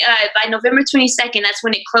then by November 22nd, that's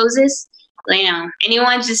when it closes.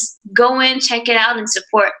 anyone just go in, check it out, and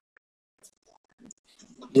support.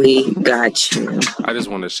 We got you. I just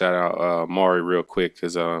want to shout out Maury real quick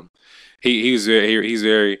because he's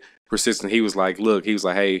very persistent. He was like,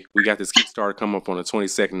 hey, we got this Kickstarter coming up on the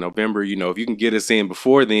 22nd of November. If you can get us in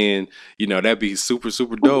before then, that'd be super,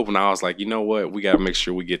 super dope. And I was like, you know what? We got to make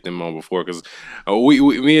sure we get them on before because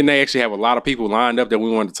me and they actually have a lot of people lined up that we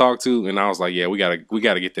wanted to talk to. And I was like, yeah, we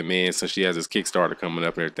gotta get them in since she has this Kickstarter coming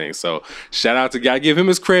up and everything. So shout out to gotta give him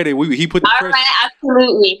his credit. He put the pressure. Right,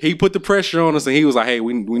 absolutely. He put the pressure on us and he was like, hey,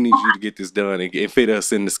 we need you to get this done and fit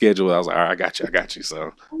us in the schedule. I was like, all right, I got you.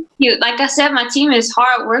 So like I said, my team is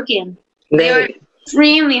hardworking. They're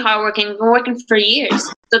extremely hardworking. Been working for years.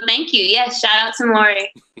 So thank you. Yes, shout out to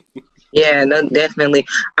Lori. Yeah, no, definitely.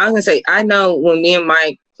 I was gonna say, I know when me and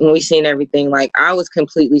Mike, when we seen everything, like I was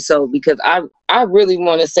completely sold because I really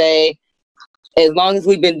want to say, as long as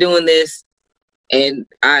we've been doing this, and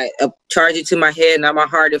I charge it to my head, not my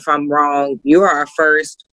heart if I'm wrong, you are our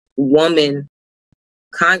first woman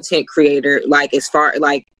content creator, like as far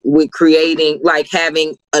like with creating, like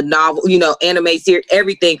having a novel, anime series,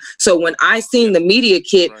 everything. So when I seen the media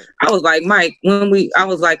kit, right, I was like, Mike, I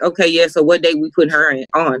was like, okay, yeah, so what day we put her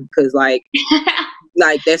on? Because like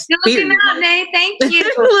that's you're looking out, Nay. Thank you.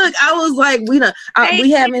 Look, I was like, we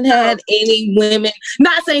haven't had any women,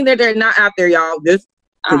 not saying that they're not out there, y'all, just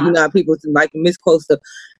because people like to misquote stuff,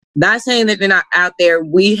 not saying that they're not out there,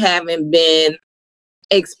 we haven't been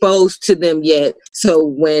exposed to them yet. So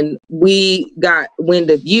when we got wind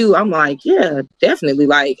of you, I'm like, yeah, definitely.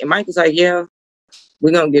 Like, and Mike was like, yeah,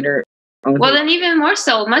 we're gonna get her on well, here. Then even more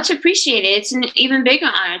so, much appreciated. It's an even bigger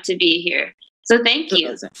honor to be here. So thank you.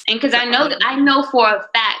 And because I know for a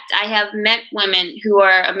fact I have met women who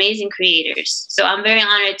are amazing creators. So I'm very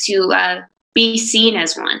honored to be seen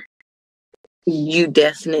as one. You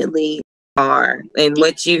definitely are. And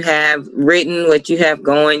what you have written, what you have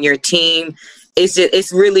going, your team,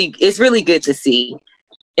 it's really good to see.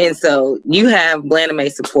 And so you have Blanime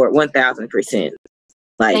support 1000%.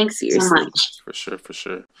 Like, thanks seriously. So much. For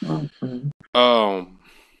sure. Mm-hmm. I'm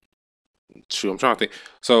trying to think.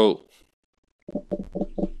 So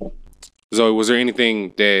Zoe, was there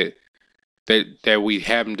anything that we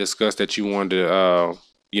haven't discussed that you wanted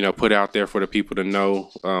to put out there for the people to know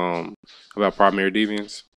about Primary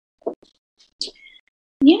Deviance?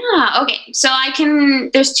 Yeah, okay. So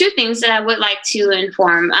there's two things that I would like to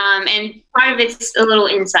inform. And part of it's a little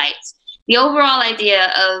insight. The overall idea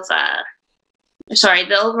of,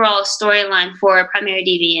 the overall storyline for Primary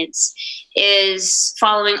Deviance is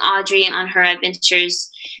following Audrey on her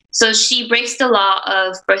adventures. So she breaks the law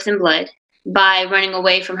of birth and blood by running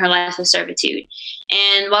away from her life of servitude.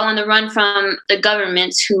 And while on the run from the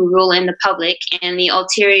governments who rule in the public and the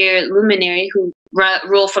ulterior luminary who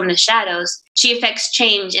rule from the shadows, she affects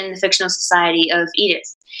change in the fictional society of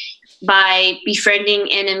Edith by befriending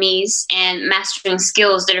enemies and mastering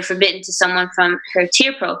skills that are forbidden to someone from her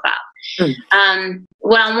tier profile.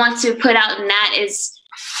 What I want to put out in that is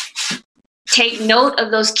take note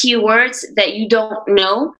of those keywords that you don't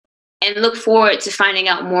know and look forward to finding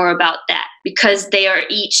out more about that, because they are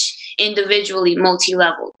each individually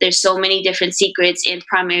multi-level. There's so many different secrets in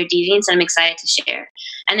Primary Deviance I'm excited to share.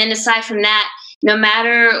 And then aside from that, no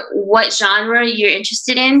matter what genre you're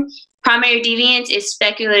interested in, Primary Deviance is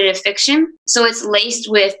speculative fiction. So it's laced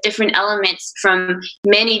with different elements from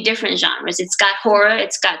many different genres. It's got horror,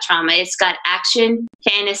 it's got trauma, it's got action,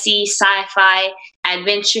 fantasy, sci-fi,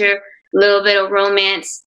 adventure, a little bit of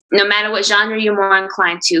romance. No matter what genre you're more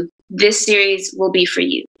inclined to, this series will be for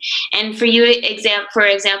you. And for you, for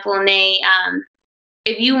example, Nay,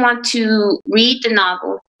 if you want to read the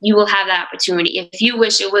novel, you will have that opportunity. If you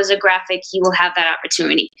wish it was a graphic, you will have that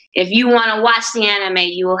opportunity. If you want to watch the anime,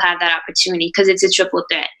 you will have that opportunity because it's a triple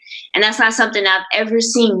threat. And that's not something I've ever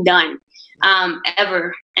seen done,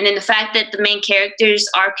 ever. And then the fact that the main characters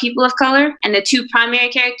are people of color and the two primary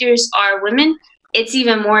characters are women, it's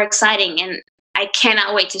even more exciting. And I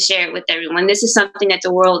cannot wait to share it with everyone. This is something that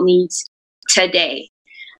the world needs today.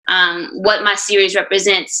 What my series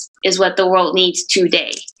represents is what the world needs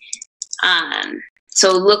today.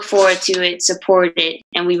 So look forward to it, support it,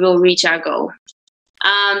 and we will reach our goal.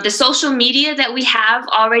 The social media that we have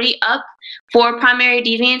already up for Primary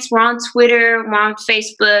Deviance, we're on Twitter, we're on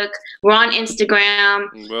Facebook, we're on Instagram,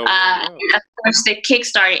 and of course the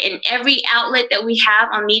Kickstarter. In every outlet that we have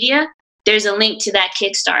on media, there's a link to that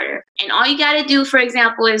Kickstarter. And all you got to do, for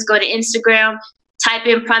example, is go to Instagram, type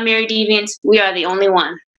in Primary Deviance. We are the only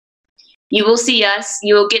one. You will see us.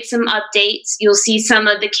 You will get some updates. You'll see some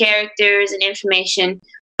of the characters and information.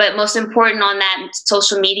 But most important on that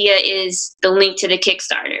social media is the link to the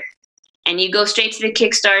Kickstarter. and you go straight to the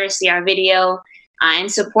Kickstarter, see our video,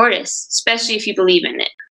 and support us, especially if you believe in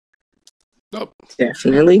it. Oh.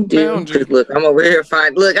 Definitely do. Look, I'm over here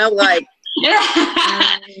look, I'm like,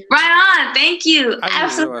 right on. Thank you.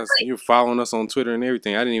 Absolutely. You're following us on Twitter and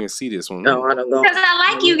everything. I didn't even see this one. No, I don't know. Because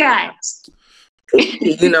I like you guys.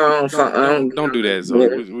 You know, don't do that,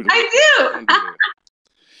 Zoe. I do.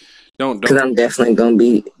 Don't. Because I'm definitely gonna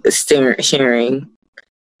be sharing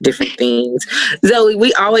different things. Zoe,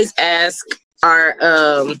 we always ask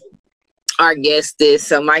our guest this,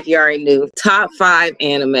 so Mike, you already knew. Top 5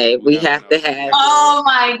 anime we have to have. Oh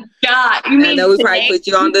my God! You mean I know we probably put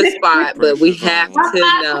you on the spot, but we have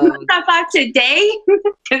to know. Top 5 today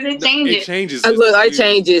because it changes. It changes. Look, it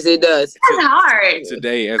changes. It does. That's hard.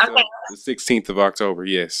 Today, as the 16th of October.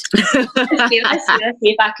 Yes. Let's see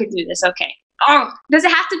if I could do this. Okay. Oh, does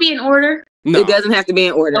it have to be in order? No. It doesn't have to be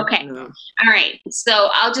in order. Okay. No. All right. So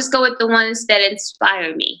I'll just go with the ones that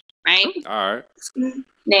inspire me. Right. All right.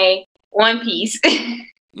 Nay. One Piece.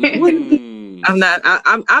 I'm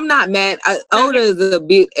not mad. Oda is a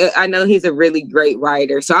bit. I know he's a really great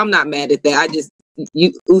writer, so I'm not mad at that.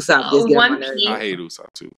 Usopp just get on my nerves. I hate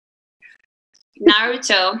Usopp too.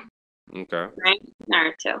 Naruto. Okay. Right.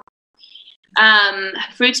 Naruto.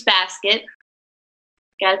 Fruits Basket.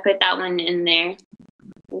 Gotta put that one in there.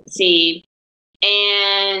 Let's see.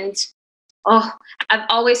 And I've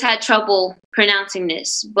always had trouble pronouncing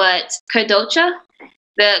this, but Kodocha.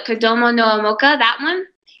 The Kodomo no Omoka, that one.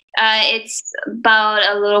 It's about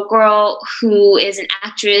a little girl who is an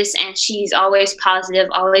actress, and she's always positive,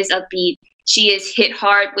 always upbeat. She is hit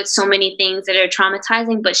hard with so many things that are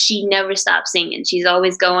traumatizing, but she never stops singing. She's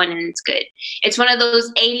always going, and it's good. It's one of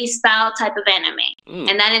those 80s style type of anime,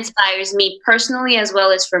 and that inspires me personally as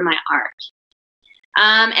well as for my art.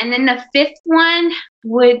 And then the 5th one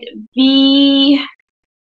would be...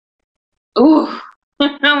 Ooh,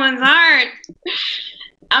 that one's hard.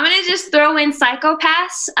 I'm going to just throw in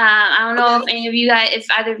Psycho-Pass. I don't know if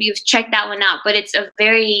either of you have checked that one out, but it's a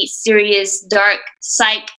very serious, dark,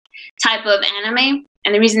 psych type of anime.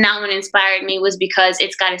 And the reason that one inspired me was because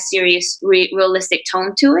it's got a serious, realistic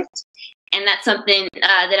tone to it. And that's something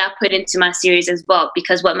that I put into my series as well,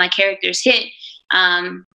 because what my characters hit,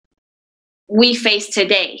 we face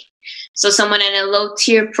today. So someone in a low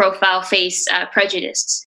tier profile face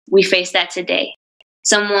prejudice. We face that today.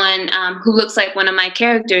 Someone who looks like one of my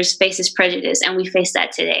characters faces prejudice, and we face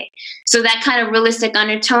that today. So that kind of realistic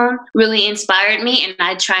undertone really inspired me, and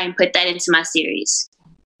I try and put that into my series.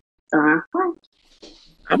 I'm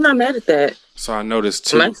not mad at that. So I noticed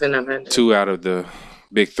two out of the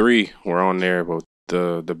big 3 were on there, but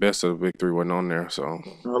the best of the big 3 wasn't on there. So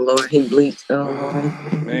Lord, he bleached.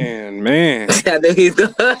 Man. I know he's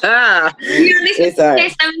good. It's say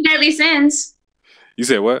 7 Deadly Sins. You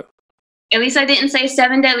said what? At least I didn't say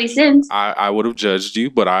 7 Deadly Sins. I would have judged you,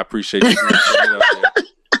 but I appreciate you.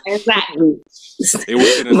 Exactly.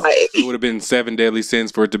 It would have been 7 Deadly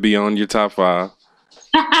Sins for it to be on your top 5.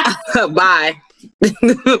 Bye.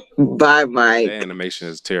 Bye, Mike. The animation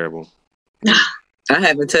is terrible. I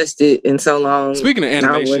haven't touched it in so long. Speaking of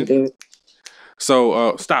animation,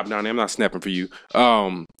 so stop down there. I'm not snapping for you.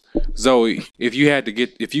 Zoe, if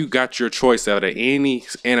you got your choice out of any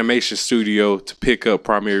animation studio to pick up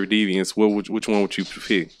Primary Deviance, which one would you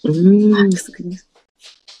pick?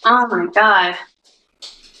 Oh my God.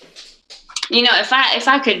 You know, if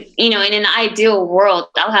I could, in an ideal world,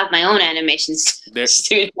 I'll have my own animation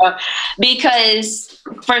studio, because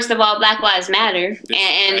first of all, Black Lives Matter,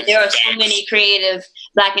 and there are so many creative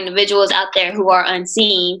Black individuals out there who are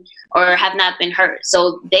unseen or have not been heard.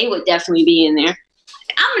 So they would definitely be in there.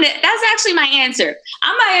 That's actually my answer.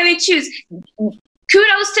 I'm going to choose.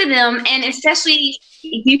 Kudos to them, and especially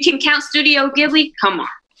if you can count Studio Ghibli. Come on.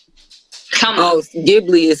 Oh,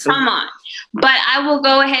 Ghibli is. Come on. But I will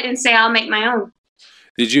go ahead and say I'll make my own.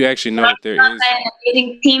 Did you actually know that there is an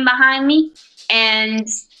amazing team behind me, and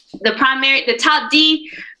the top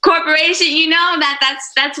D corporation?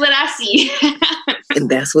 That's what I see. And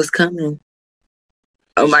that's what's coming.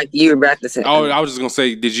 Oh, Mike, you were about to say. Oh, I was just gonna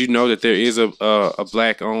say, did you know that there is a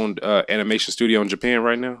Black-owned animation studio in Japan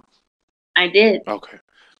right now? I did. Okay,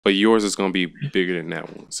 but yours is gonna be bigger than that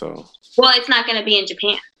one. So. Well, it's not gonna be in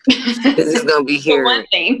Japan. It's gonna be here. For one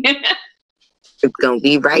thing. It's gonna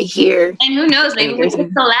be right here. And who knows? Maybe we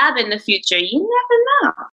can collab in the future. You never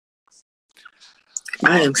know.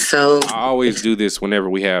 I always do this whenever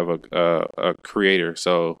we have a creator.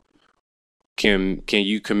 So. Can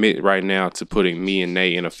you commit right now to putting me and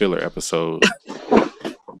Nate in a filler episode?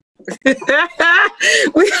 I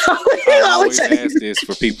always ask this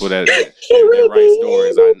for people that write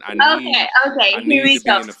stories. I need to be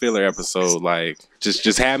in the filler episode. Like,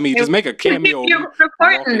 just have me, just make a cameo. You're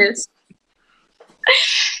recording this.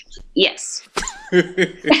 Yes.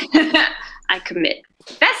 I commit.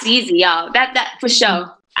 That's easy, y'all. That for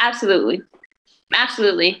sure. Absolutely.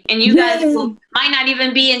 And you guys might not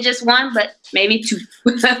even be in just one, but maybe two.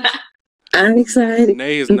 I'm excited.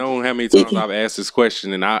 Nay has known how many times I've asked this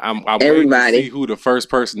question, and I'm waiting to see who the first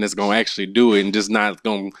person that's gonna actually do it and just not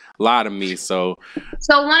gonna lie to me. So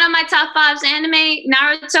one of my top 5's anime,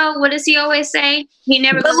 Naruto. What does he always say? He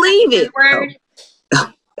never believe it. Word.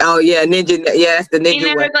 Oh yeah, ninja. Yeah, that's the ninja way. He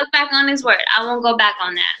never goes back on his word. I won't go back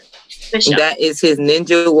on that. For sure. That is his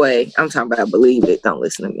ninja way. I'm talking about believe it. Don't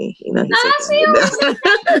listen to me. You know.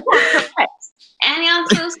 And he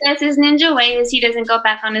also says his ninja way is he doesn't go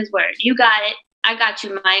back on his word. You got it. I got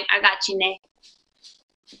you, Mike. I got you, Nay.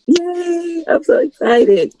 Yay! I'm so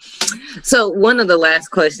excited. So one of the last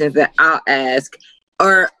questions that I'll ask,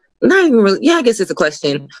 or not even really, I guess it's a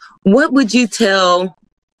question. What would you tell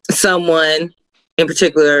someone in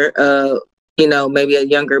particular, maybe a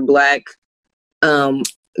younger Black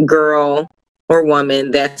girl or woman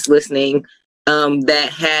that's listening, that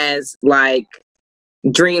has like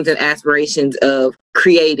dreams and aspirations of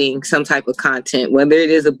creating some type of content, whether it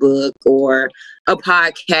is a book or a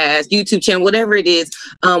podcast, YouTube channel, whatever it is,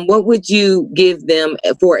 what would you give them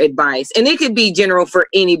for advice? And it could be general for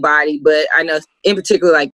anybody, but I know in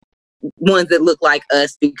particular, like ones that look like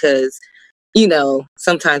us, because,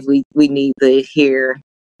 sometimes we need to hear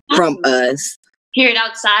from us. Hear it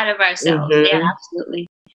outside of ourselves. Mm-hmm. Yeah, absolutely.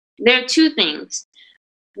 There are two things.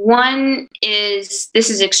 One is, this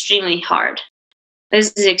is extremely hard.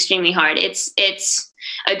 It's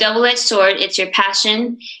a double-edged sword. It's your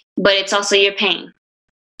passion, but it's also your pain.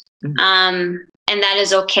 Mm-hmm. And that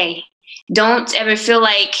is okay. Don't ever feel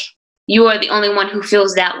like you are the only one who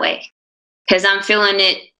feels that way, because I'm feeling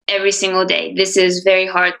it every single day. This is very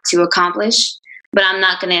hard to accomplish, but I'm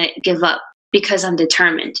not going to give up because I'm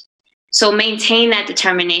determined. So maintain that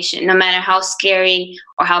determination, no matter how scary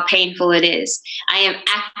or how painful it is. I am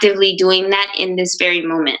actively doing that in this very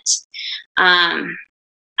moment. I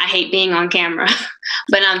hate being on camera,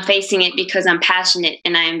 but I'm facing it because I'm passionate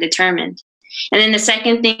and I am determined. And then the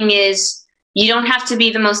second thing is, you don't have to be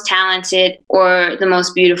the most talented or the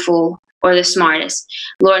most beautiful or the smartest.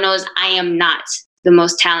 Lord knows I am not the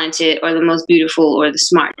most talented or the most beautiful or the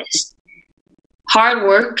smartest. Hard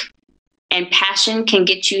work and passion can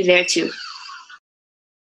get you there too.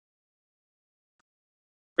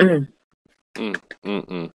 Where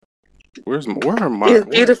are my? It's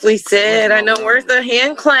beautifully said. I know. Where's the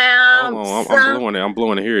hand clamp? I'm blowing it. I'm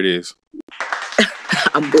blowing it. Here it is.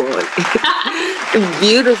 I'm blowing it.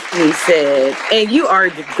 Beautifully said. And you are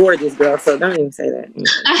gorgeous, girl. So don't even say that.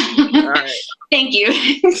 All right. Thank you.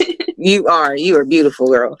 You are beautiful,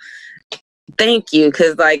 girl. Thank you,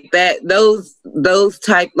 because like that,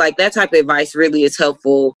 that type of advice really is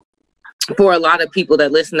helpful for a lot of people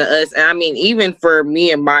that listen to us. And I mean, even for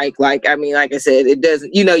me and Mike, like I said, it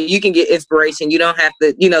doesn't, you can get inspiration. You don't have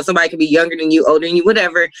to, somebody can be younger than you, older than you,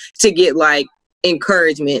 whatever, to get like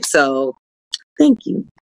encouragement. So thank you.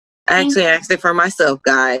 I actually asked it for myself,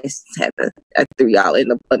 guys. I threw y'all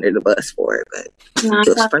under the bus for it, but it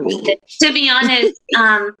was for me. To be honest,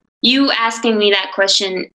 you asking me that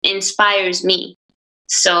question inspires me.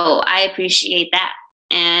 So I appreciate that.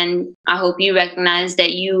 And I hope you recognize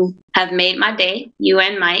that you have made my day, you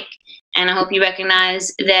and Mike. And I hope you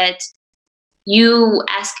recognize that you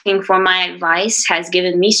asking for my advice has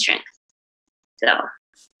given me strength. So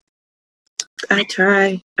I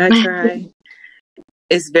try.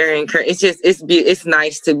 It's very encouraging. It's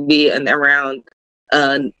nice to be around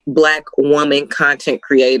a Black woman content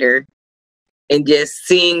creator and just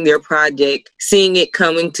seeing their project, seeing it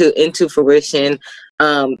coming into fruition.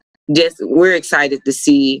 We're excited to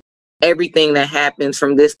see everything that happens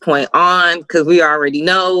from this point on, because we already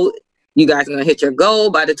know you guys are going to hit your goal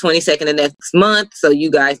by the 22nd of next month. So you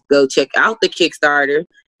guys go check out the Kickstarter,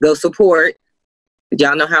 go support.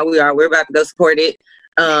 Y'all know how we are. We're about to go support it.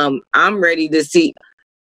 I'm ready to see.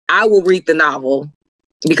 I will read the novel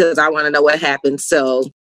because I want to know what happens. So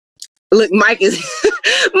look, Mike is he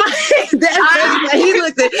said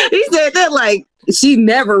that like she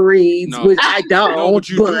never reads, which I don't. No, but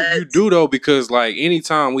you do though, because like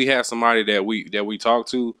anytime we have somebody that we talk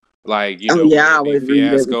to, like whether it be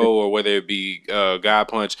Fiasco or whether it be God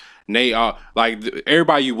Punch, Nate, like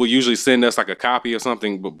everybody will usually send us like a copy or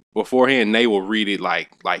something beforehand. Nate will read it like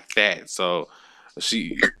that. So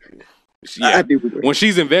Yeah, when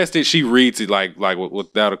she's invested, she reads it like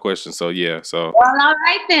without a question. So yeah, so. Well, all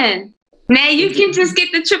right then. Now you can just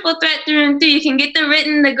get the triple threat through and through. You can get the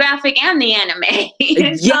written, the graphic, and the anime.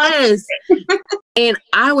 Yes. And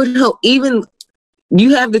I would hope even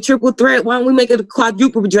you have the triple threat. Why don't we make it a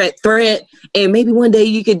quadruple threat? And maybe one day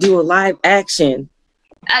you could do a live action.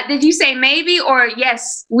 Did you say maybe or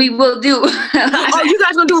yes? We will do. Oh, you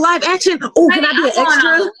guys gonna do a live action? Oh, can I be an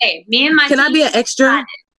extra? Hey, me and my. Can I be an extra?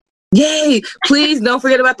 Yay! Please don't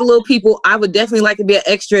forget about the little people. I would definitely like to be an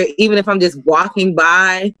extra, even if I'm just walking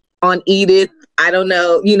by on Edith. I don't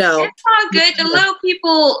know. You know, it's all good. The little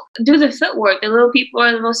people do the footwork. The little people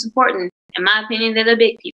are the most important, in my opinion. They're the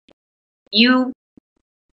big people.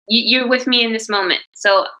 You're with me in this moment.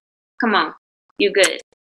 So come on, you good.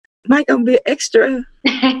 Might gonna be an extra.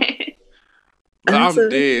 I'm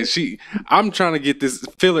dead. I'm trying to get this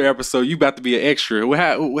filler episode. You about to be an extra.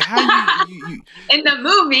 How you in the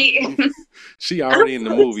movie? She already in the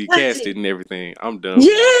movie, casted and everything. I'm done.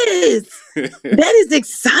 Yes, that is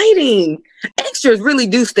exciting. Extras really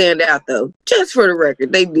do stand out, though. Just for the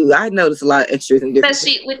record, they do. I notice a lot of extras in different.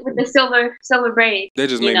 Especially with the silver braid. That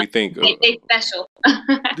just made me think. They special.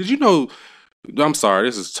 Did you know? I'm sorry.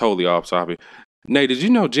 This is totally off topic. Nate, did you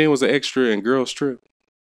know Jen was an extra in Girls Trip?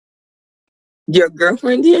 Your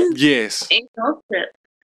girlfriend Jen? Yes.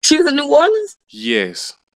 She was in New Orleans?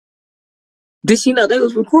 Yes. Did she know they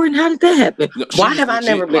was recording? How did that happen? No, why have legit,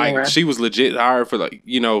 I never been around? She was legit hired for to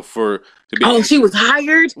be. Oh, she was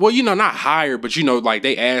hired? Well, not hired, but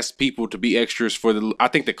they asked people to be extras for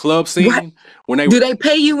the club scene. What? When they do they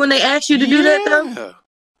pay you when they ask you to do that though?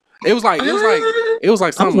 It was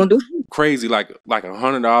like something crazy, like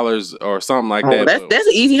 $100 or something like that. That's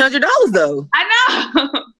an easy $100 though. I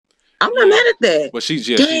know. I'm not mad at that. But she's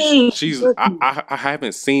I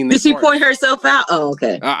haven't seen this. Did she point herself out? Oh,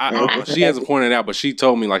 okay. She hasn't pointed out, but she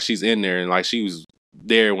told me like she's in there and like she was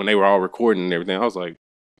there when they were all recording and everything. I was like,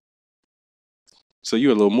 so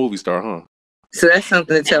you're a little movie star, huh? So that's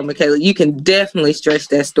something to tell Michaela. You can definitely stretch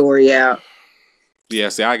that story out. Yeah,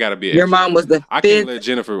 see, I gotta be. Your mom was the. I can't let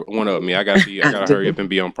Jennifer one up me. I gotta hurry up and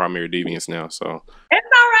be on Primary Deviance now. So it's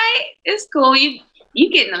all right. It's cool. You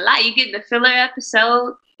getting a lot. You getting the filler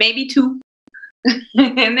episode, maybe 2.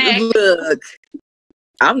 And then look,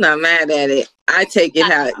 I'm not mad at it. I take it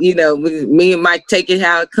how me and Mike take it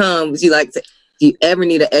how it comes. You like to, if you ever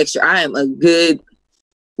need an extra, I am a good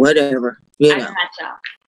whatever.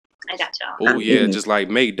 I got y'all. Oh yeah, just like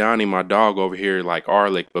make Donnie, my dog over here, like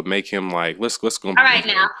Arlick, but make him like let's go. All right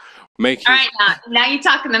now. Now you're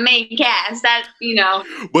talking the main cast. That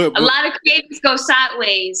but a lot of creators go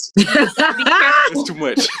sideways. It's too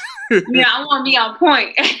much. Yeah, I want to be on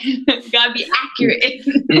point. Gotta be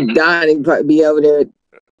accurate. Donnie probably be over there.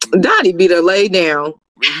 Donnie be there lay down.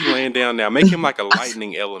 He's laying down now. Make him like a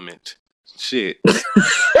lightning element. Shit.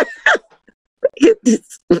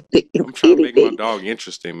 I'm trying to make my dog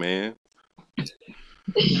interesting, man.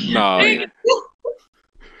 Nah.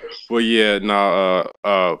 Well, yeah,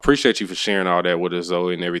 appreciate you for sharing all that with us,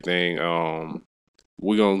 Zoe, and everything.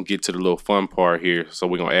 We're gonna get to the little fun part here, so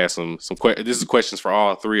we're gonna ask some questions. This is questions for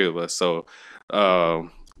all 3 of us. So,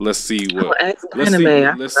 let's see what. I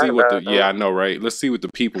know, right? Let's see what the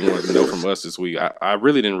people want to know from us this week. I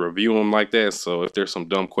really didn't review them like that, so if there's some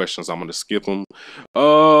dumb questions, I'm gonna skip them.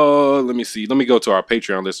 Let me see. Let me go to our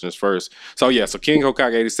Patreon listeners first. So King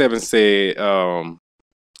Hokage 87 said,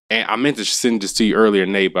 and I meant to send this to you earlier,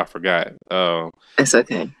 Nate, but I forgot. It's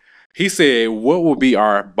okay. He said, "What will be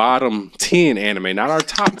our bottom 10 anime? Not our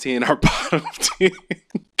top 10, our bottom 10."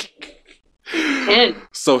 10.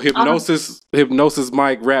 So Hypnosis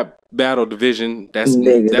Mike Rap Battle Division. That's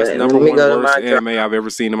number 1 worst anime I've ever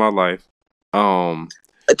seen in my life.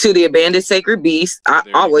 To the Abandoned Sacred Beast. I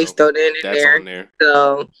always throw that in there. On there.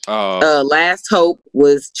 So Last Hope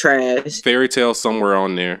was trash. Fairy Tail somewhere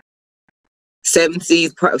on there. 7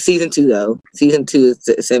 Seas season 2 though. Season 2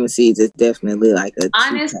 is 7 Seas is definitely like a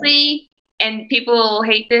honestly. And people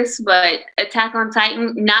hate this, but Attack on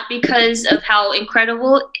Titan, not because of how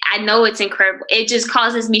incredible. I know it's incredible. It just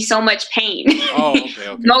causes me so much pain. Oh,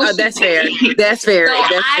 okay. That's fair. That's fair. So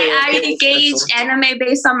I engage anime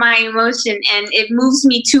based on my emotion, and it moves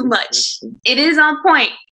me too much. It is on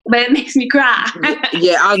point, but it makes me cry.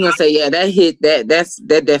 Yeah, I was gonna say, that hit that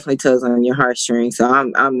definitely tugs on your heartstrings. So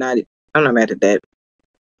I'm not mad at that.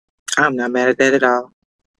 I'm not mad at that at all.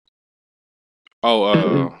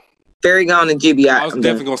 Fairy Gone and GBI. I was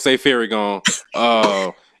definitely gonna say Fairy Gone.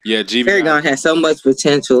 GBI. Fairy Gone has so much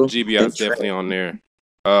potential. GBI is definitely on there.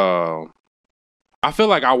 I feel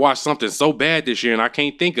like I watched something so bad this year and I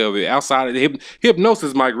can't think of it. Outside of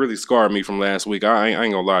Hypnosis Mike really scarred me from last week. I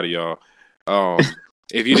ain't gonna lie to y'all.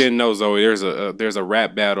 If you didn't know, Zoe, there's a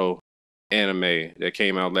rap battle anime that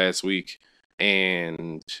came out last week,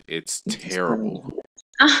 and it's terrible.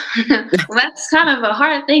 Well, that's kind of a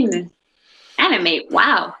hard thing to animate.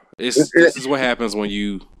 Wow. This is what happens when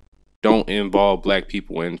you don't involve black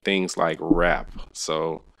people in things like rap.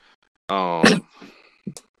 So, yeah.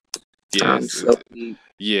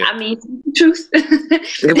 I mean, truth.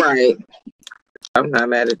 Right. I'm not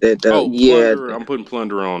mad at that though. Oh, Plunder, I'm putting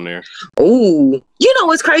Plunder on there. Ooh, you know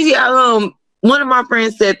what's crazy? One of my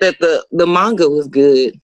friends said that the manga was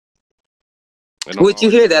good. Which you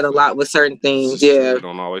hear that a lot with certain things. Yeah, it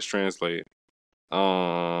don't always translate.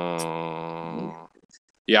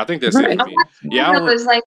 Yeah, I think that's it for me. Yeah, it was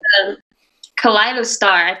like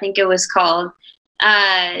Kaleidostar, I think it was called.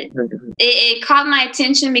 It caught my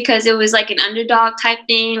attention because it was like an underdog type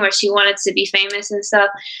thing where she wanted to be famous and stuff.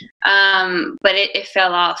 But it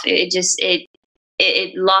fell off.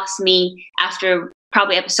 It lost me after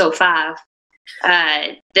probably episode 5.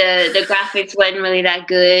 The graphics wasn't really that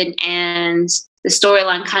good, and the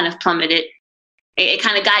storyline kind of plummeted. It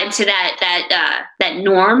kind of got into that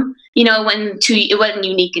norm, you know, it wasn't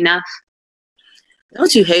unique enough.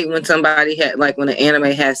 Don't you hate when somebody when an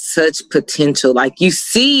anime has such potential? Like, you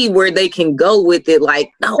see where they can go with it. Like,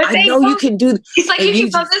 no, I know you can do. It's like you can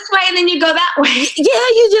go this way and then you go that way. Yeah,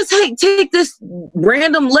 you just take this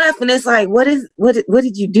random left, and it's like, what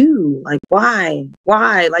did you do? Like, why?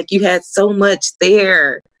 Like, you had so much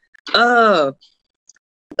there.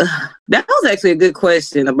 That was actually a good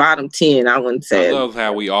question. The bottom 10, I wouldn't say. I love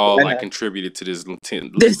how we all contributed to this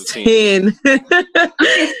 10. This 10.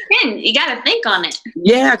 It's 10. You got to think on it.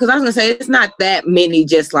 Yeah, because I was gonna say it's not that many.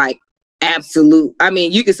 Just like absolute. I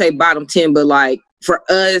mean, you could say bottom 10, but like for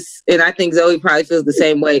us, and I think Zoe probably feels the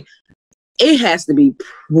same way. It has to be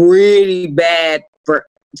pretty bad for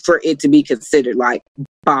it to be considered like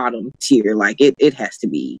bottom tier. Like it has to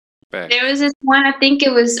be. There was this one, I think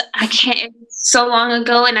it was so long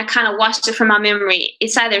ago, and I kind of watched it from my memory.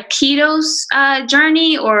 It's either Keto's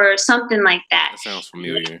Journey or something like that. That sounds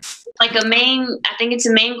familiar. Like I think it's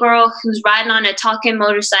a main girl who's riding on a talking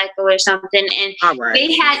motorcycle or something, and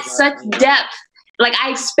they had such depth. Like,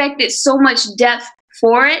 I expected so much depth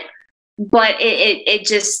for it, but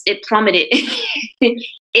it plummeted.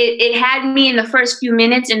 it had me in the first few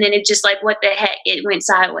minutes, and then it just like, what the heck? It went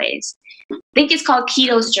sideways. I think it's called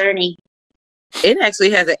Keto's Journey. It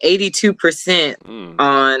actually has an 82%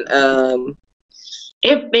 on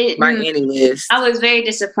my any list. I was very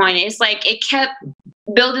disappointed. It's like it kept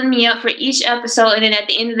building me up for each episode, and then at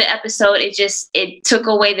the end of the episode, it took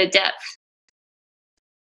away the depth.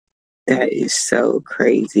 That is so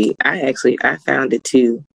crazy. I found it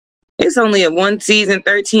too. It's only a 1 season,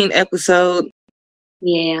 13 episode.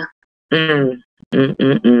 Yeah. You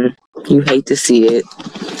hate to see it.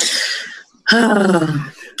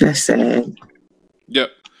 Oh, that's sad.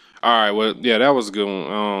 Yep. All right. Well, yeah, that was a good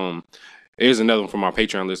one. Here's another one from our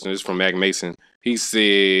Patreon listeners from Mac Mason. He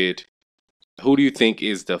said, "Who do you think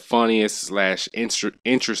is the funniest /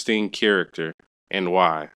 interesting character, and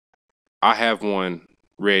why?" I have one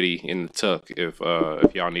ready in the tuck if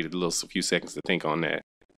y'all needed a few seconds to think on that.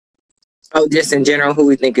 Oh, just in general, who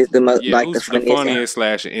we think is the most the funniest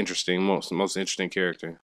 / interesting, most interesting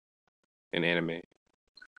character in anime.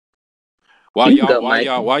 While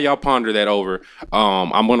y'all ponder that over,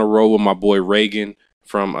 I'm gonna roll with my boy Reagan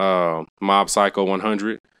from Mob Psycho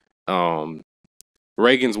 100.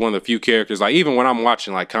 Reagan's one of the few characters. Like, even when I'm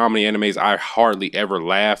watching like comedy animes, I hardly ever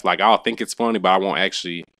laugh. Like, I'll think it's funny, but I won't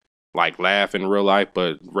actually like laugh in real life.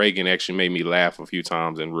 But Reagan actually made me laugh a few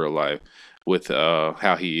times in real life with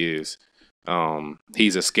how he is.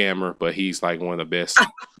 He's a scammer, but he's like one of the best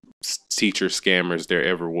teacher scammers there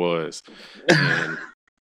ever was. And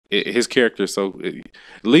his character,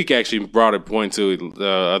 Leak actually brought a point to it the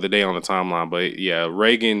other day on the timeline, but yeah,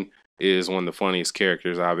 Reagan is one of the funniest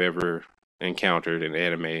characters I've ever encountered in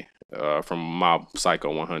anime from Mob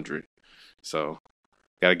Psycho 100. So,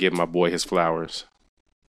 gotta give my boy his flowers.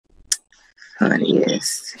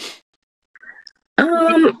 Funniest.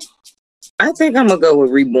 I think I'm gonna go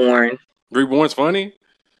with Reborn. Reborn's funny?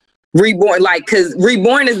 Reborn, like, because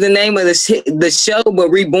Reborn is the name of the show, but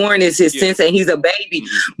Reborn is his sensei. He's a baby.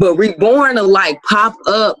 But Reborn will like pop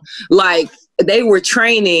up, like they were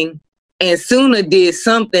training and Suna did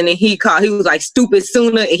something and he was like, stupid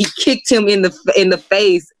Suna, and he kicked him in the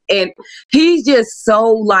face. And he's just so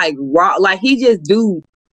like raw, like he just do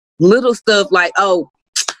little stuff like, oh,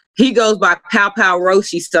 he goes by Pow Pow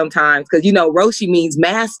Roshi sometimes because Roshi means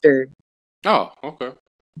master. Oh, okay.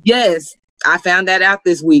 Yes. I found that out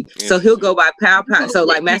this week. So he'll go by Pow Pow. So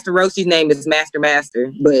like Master Roshi's name is Master,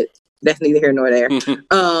 but that's neither here nor there.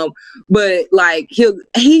 But like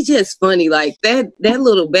he's just funny. Like that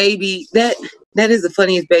little baby, that is the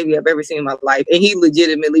funniest baby I've ever seen in my life. And he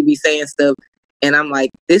legitimately be saying stuff. And I'm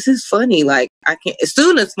like, this is funny. Like I can't.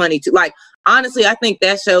 Suna's funny too. Like honestly, I think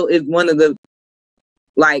that show is one of the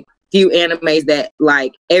like few animes that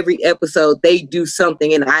like every episode they do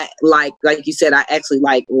something, and I like you said, I actually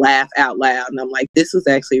like laugh out loud, and I'm like, this was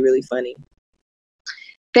actually really funny.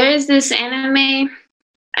 There's this anime,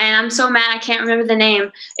 and I'm so mad I can't remember the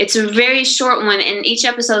name. It's a very short one, and each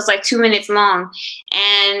episode is like 2 minutes long,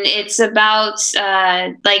 and it's about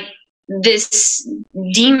like this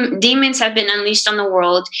demons have been unleashed on the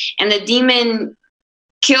world, and the demon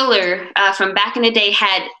killer from back in the day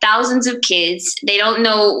had thousands of kids. They don't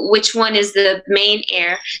know which one is the main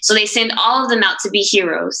heir, so they send all of them out to be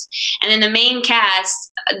heroes. And then the main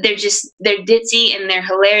cast, they're ditzy and they're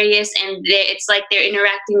hilarious, and it's like they're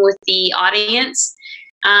interacting with the audience.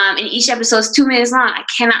 And each episode is 2 minutes long. I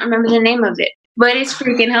cannot remember the name of it, but it's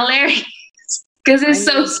freaking hilarious because it's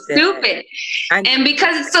so stupid. And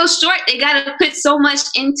because it's so short, they gotta put so much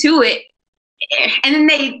into it. And then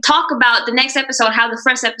they talk about the next episode, how the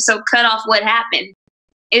first episode cut off what happened.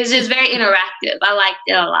 It's just very interactive. I liked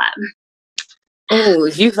it a lot. Oh,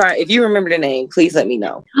 if you remember the name, please let me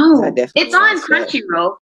know. Oh, it's on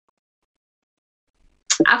Crunchyroll.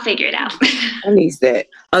 I'll figure it out. I need that.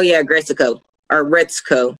 Oh yeah, Gretsuko or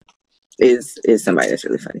Retsuko is somebody that's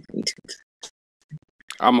really funny for me too.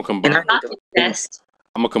 I'm gonna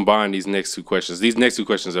combine these next two questions. These next two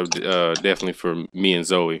questions are definitely for me and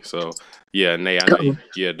Zoe. So yeah, Nay, I know.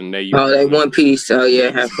 Nay. They One Piece. Oh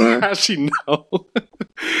yeah, have fun. How'd she know?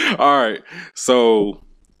 All right. So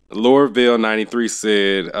Lord Vale 93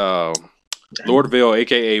 said, Lord Vale,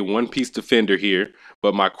 aka One Piece Defender here.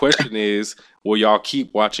 But my question is, will y'all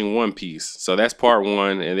keep watching One Piece? So that's part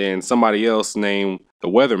one. And then somebody else named the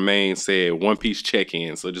Weatherman said One Piece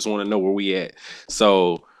check-in. So just want to know where we at.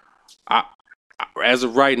 So as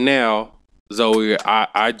of right now, Zoe,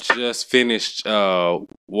 I just finished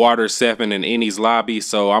Water 7 and Eni's Lobby,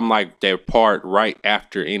 so I'm like that part right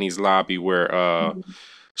after Eni's Lobby where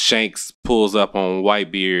Shanks pulls up on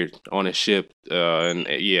Whitebeard on a ship, and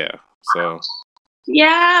yeah, so.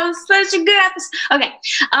 Yeah, it was such a good episode. Okay,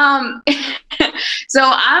 so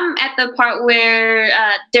I'm at the part where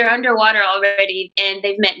they're underwater already, and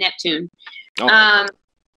they've met Neptune. Oh.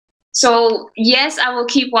 So yes, I will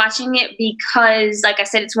keep watching it because, like I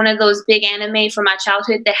said, it's one of those big anime from my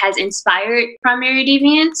childhood that has inspired Primary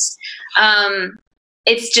Deviance.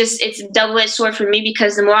 It's a double-edged sword for me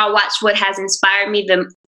because the more I watch what has inspired me, the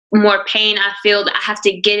more pain I feel that I have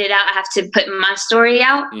to get it out. I have to put my story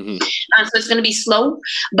out. Mm-hmm. So it's going to be slow,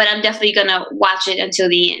 but I'm definitely going to watch it until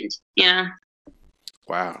the end. Yeah.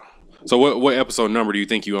 Wow. So what episode number do you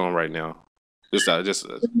think you're on right now? Just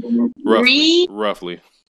roughly.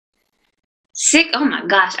 6. Oh my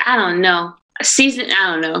gosh, I don't know. Season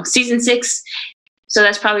 6. So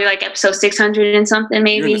that's probably like episode 600 and something,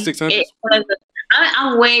 maybe. You're in the 600s?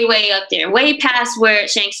 I'm way up there, way past where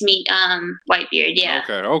Shanks meet Whitebeard. Yeah.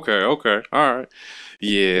 Okay. All right.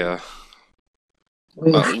 Yeah.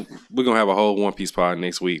 We're gonna have a whole One Piece pod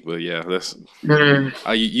next week, but yeah, that's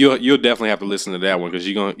you'll definitely have to listen to that one because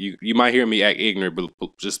you might hear me act ignorant,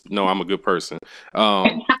 but just know I'm a good person.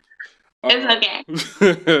 It's okay.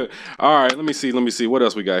 All right, let me see what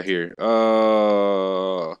else we got here.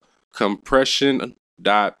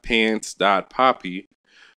 Compression.pants.poppy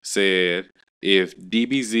said, if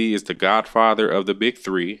DBZ is the godfather of the big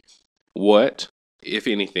three, what, if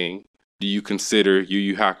anything, do you consider Yu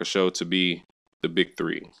Yu Hakusho to be the big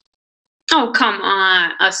three? Oh, come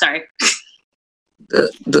on. Oh, sorry. They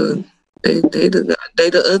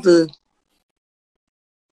the other.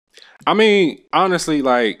 I mean, honestly,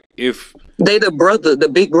 like if they the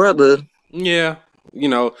big brother. Yeah,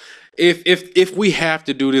 if we have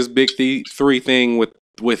to do this big three thing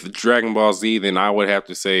with Dragon Ball Z, then I would have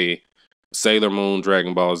to say Sailor Moon,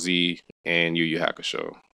 Dragon Ball Z, and Yu Yu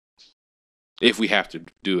Hakusho. If we have to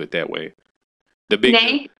do it that way, the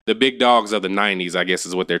big dogs of the 90s, I guess,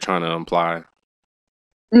 is what they're trying to imply.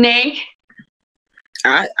 Nay.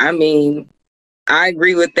 I mean, I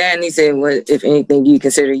agree with that. And he said, "What, if anything, do you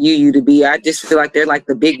consider Yu to be?" I just feel like they're like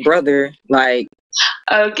the big brother. Like,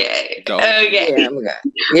 okay. Yeah,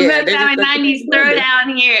 they're just 90s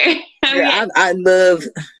throwdown here. Okay. Yeah, I love.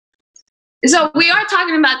 So we are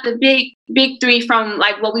talking about the big three from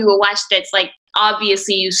like what we will watch. That's like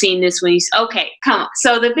obviously you've seen this one. Okay, come on.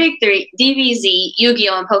 So the big three: DBZ,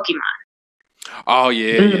 Yu-Gi-Oh, and Pokemon. Oh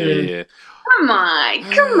yeah. Come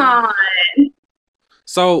on.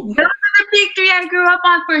 So those are the big three I grew up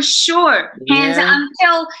on for sure. Hands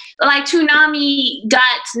until like Toonami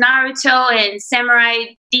got Naruto and Samurai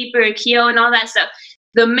Deeper Kyo and all that stuff.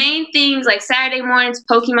 The main things like Saturday mornings,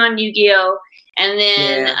 Pokemon, Yu-Gi-Oh, and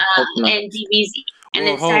then and DBZ, and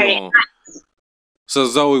then Saturday nights. So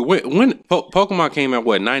Zoe, when Pokemon came out,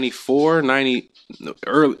 what 94, 90,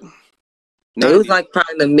 early? 90s? It was like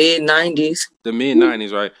probably the mid 90s. The mid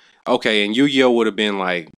 90s, right? Okay, and Yu-Gi-Oh would have been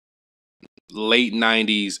like late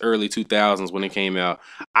 90s, early 2000s when it came out.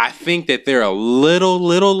 I think that they're a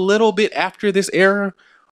little bit after this era.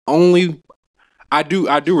 Only I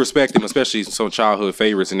do respect them, especially some childhood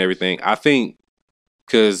favorites and everything. I think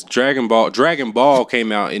because Dragon Ball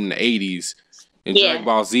came out in the 80s, and Dragon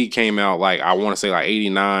Ball Z came out like I want to say like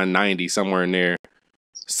 89, 90, somewhere in there.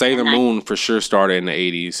 Sailor Moon for sure started in the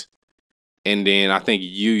 80s, and then I think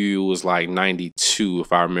Yu Yu was like 92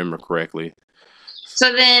 if I remember correctly.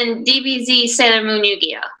 So then DBZ, Sailor Moon,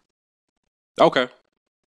 Yu-Gi-Oh. Okay.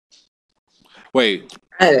 Wait.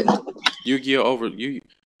 Yu-Gi-Oh over Yu.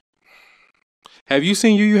 Have you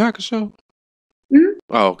seen Yu Yu Hakusho? Mm-hmm.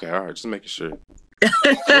 Oh, okay. All right. Just making sure.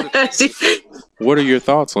 What are your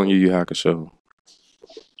thoughts on Yu Yu Hakusho?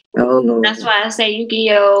 Oh no. That's why I say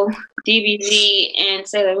Yu-Gi-Oh, DBZ, and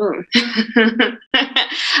Sailor Moon.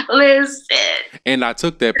 Listen. And I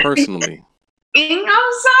took that personally. I'm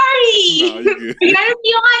sorry. No, you gotta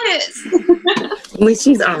be honest. When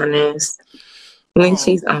she's honest.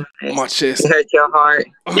 She's honest. My chest. It hurt your heart.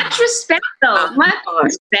 Much respect, though. Much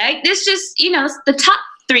respect. It's just, it's the top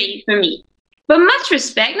three for me. But much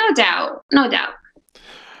respect, no doubt. No doubt.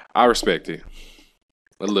 I respect it.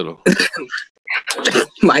 A little.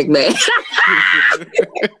 Mike, man.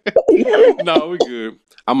 No, we good.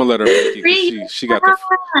 I'm gonna let her make it. She got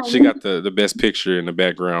the best picture in the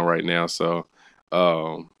background right now. So,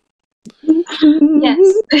 yes.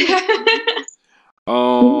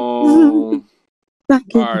 All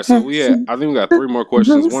right. So I think we got 3 more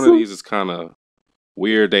questions. One of these is kind of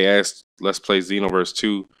weird. They asked, "Let's play Xenoverse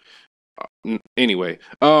 2." Anyway,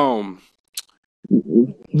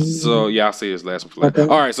 so yeah, I'll say this last one. Okay.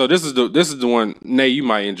 All right, so this is the one. Nay, you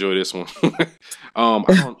might enjoy this one.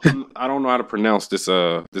 I don't know how to pronounce this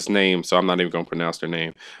name, so I'm not even gonna pronounce their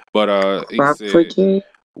name. But he said,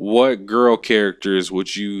 what girl characters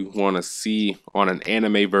would you want to see on an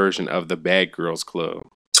anime version of the Bad Girls Club?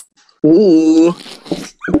 Ooh.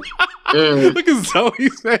 Look at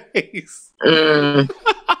Zoe's face. Oh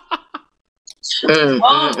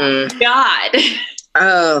God.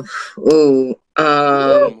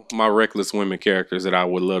 My reckless women characters that I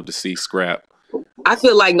would love to see scrap. I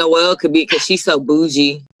feel like Noelle could be, because she's so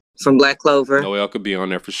bougie from Black Clover. Noelle could be on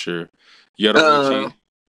there for sure. Yoruichi.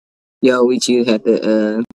 Yoruichi had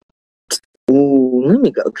the let me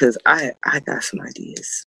go, because I got some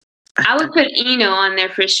ideas. I would put Ino on there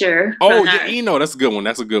for sure. Oh yeah, Ino, that's a good one.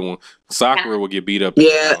 Sakura will get beat up.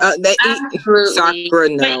 Yeah, Sakura.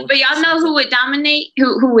 No, but y'all know who would dominate?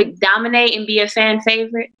 Who would dominate and be a fan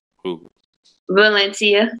favorite? Who?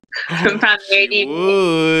 Valencia from Primary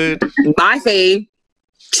Deviance. My fave.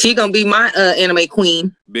 She gonna be my anime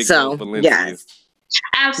queen. Big so yes,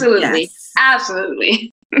 absolutely,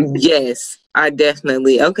 absolutely. Yes, I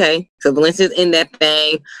definitely. Okay, so Valencia's in that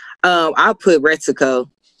thing. I'll put Retsuko.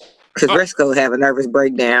 Because Retsuko have a nervous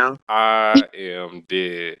breakdown. I am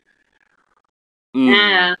dead.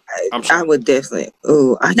 Yeah. I would definitely.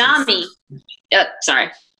 Nami.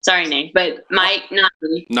 Sorry, Nate. But Mike,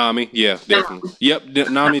 Nami. Nami, yeah, definitely.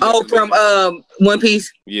 Yep, Nami. Oh, from One Piece?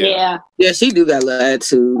 Yeah. Yeah, she do got a lot of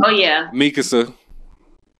attitude. Oh, yeah.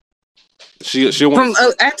 She'll from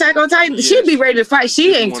Attack on Titan, she'd be ready to fight.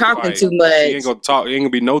 She ain't talking too much. She ain't gonna talk. Ain't gonna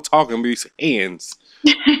be no talking. Be hands.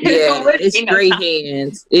 Yeah, it's straight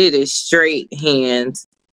hands. It is straight hands.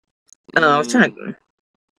 I was trying to.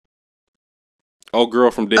 Old girl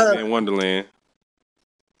from Disney Wonderland.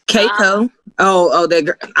 Keiko. That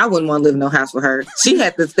girl. I wouldn't want to live in no house with her. She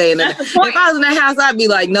had to stay in there. If I was in that house, I'd be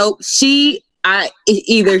like, nope.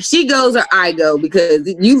 Either she goes or I go,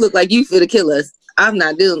 because you look like you finna kill us. I'm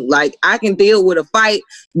not doing, like, I can deal with a fight,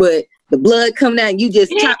 but the blood coming out and you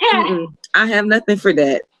just chop. I have nothing for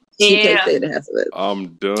that. She can't stay in the house with us.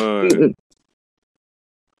 I'm done.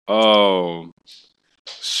 Oh,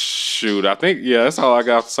 shoot. I think, that's all I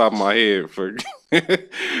got off the top of my head for the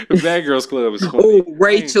Bad Girls Club. Is funny.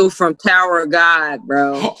 Rachel from Tower of God,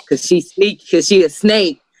 bro. Because she a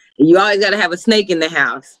snake. And you always got to have a snake in the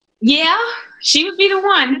house. Yeah, she would be the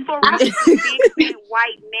one. Big,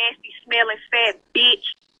 white, nasty, smelling, fat bitch.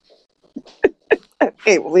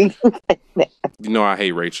 You know I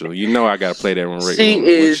hate Rachel. You know I gotta play that when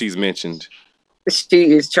she's mentioned.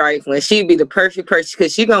 She is trifling. She'd be the perfect person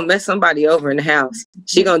because she gonna mess somebody over in the house.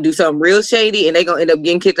 She gonna do something real shady, and they gonna end up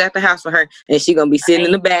getting kicked out the house for her. And she gonna be sitting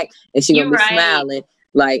in the back, and she gonna be smiling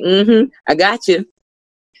like, I got you.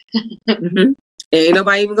 And ain't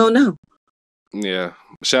nobody even gonna know. Yeah.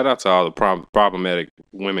 Shout out to all the problematic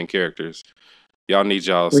women characters. Y'all need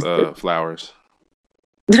y'all's flowers.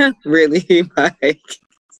 Really, Mike?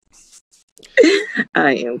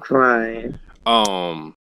 I am crying.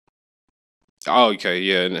 Okay,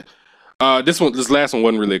 yeah. This last one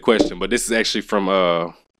wasn't really a question, but this is actually from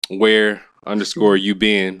where_you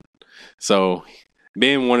Ben. So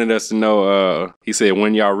Ben wanted us to know. He said,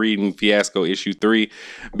 when y'all reading Fiasco issue 3?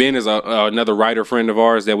 Ben is another writer friend of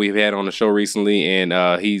ours that we've had on the show recently,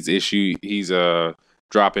 and he's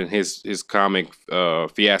dropping his comic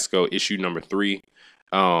Fiasco issue number 3.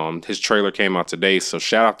 His trailer came out today, so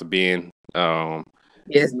shout out to Ben.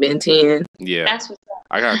 Yes, Ben 10. Yeah, that's what's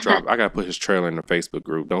up. I gotta put his trailer in the Facebook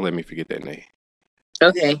group. Don't let me forget that name.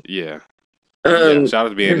 Okay. Yeah. Yeah, shout out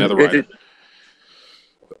to Ben, another writer.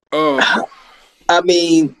 I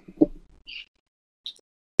mean,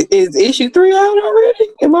 is issue 3 out already?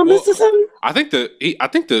 Am I missing something? I think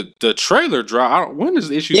the trailer dropped. When is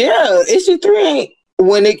issue? Yeah, issue 3 ain't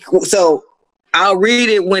when it. So I'll read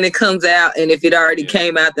it when it comes out, and if it already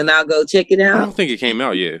came out, then I'll go check it out. I don't think it came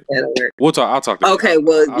out yet. That'll work. We'll talk. I'll talk to you. Okay,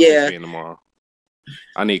 I'll yeah. Tomorrow.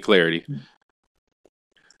 I need clarity.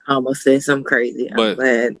 I almost said something crazy. But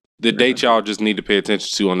the date y'all just need to pay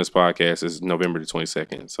attention to on this podcast is November the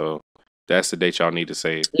 22nd. So that's the date y'all need to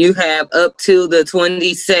say. You have up to the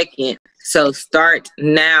 22nd. So start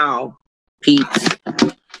now, peeps.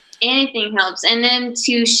 Anything helps. And then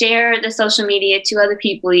to share the social media to other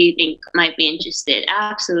people you think might be interested.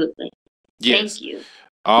 Absolutely. Yes. Thank you.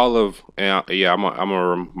 I'm gonna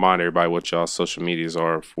remind everybody what y'all social medias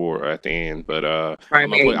are for at the end. But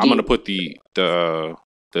I'm gonna put the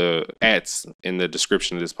ads in the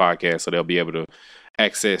description of this podcast, so they'll be able to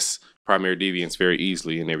access Primary Deviance very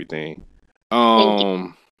easily and everything.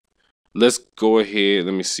 Let's go ahead.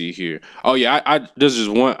 Let me see here. Oh yeah, this is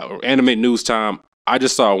one anime news time. I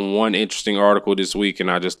just saw one interesting article this week,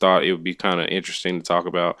 and I just thought it would be kind of interesting to talk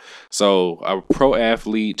about. So a pro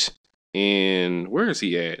athlete where is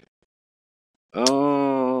he at?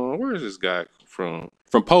 Where is this guy from?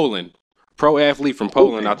 From Poland. Pro athlete from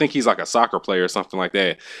Poland. I think he's like a soccer player or something like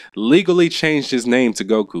that. Legally changed his name to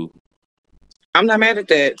Goku. I'm not mad at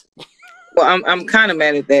that. Well, I'm kind of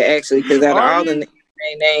mad at that actually, because out of all the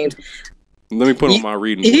names, let me put on my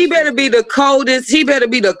reading. He better be the coldest. He better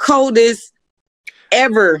be the coldest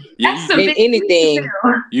ever in anything.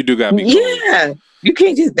 You do gotta be cold. Yeah, you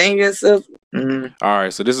can't just name yourself. All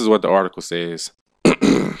right, so this is what the article says.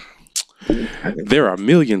 There are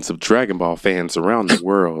millions of Dragon Ball fans around the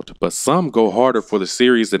world, but some go harder for the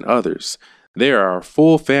series than others. There are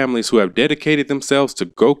full families who have dedicated themselves to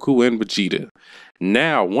Goku and Vegeta.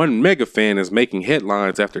 Now, one mega fan is making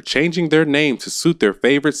headlines after changing their name to suit their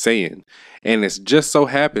favorite Saiyan. And it just so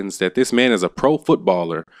happens that this man is a pro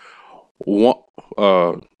footballer.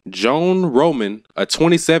 Joan Roman, a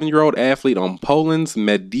 27-year-old athlete on Poland's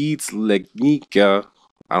Medyz Legnica,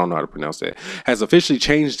 I don't know how to pronounce that, has officially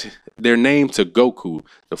changed their name to Goku.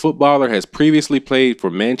 The footballer has previously played for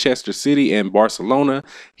Manchester City and Barcelona.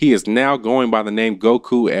 He is now going by the name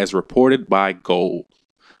Goku as reported by Goal.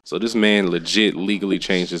 So this man legit legally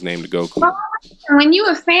changed his name to Goku. Well, when you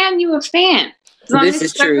a fan, you a fan. This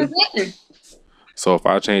is true. So if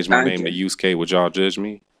I change my name to Yusuke, would y'all judge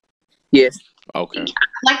me? Yes. Okay.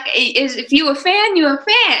 Like, if you a fan, you a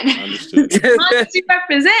fan. Understood. As long as you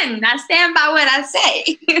represent, I stand by what I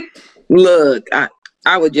say. Look,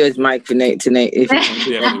 I would judge Mike for tonight if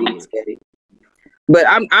he but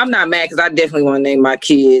I'm not mad because I definitely want to name my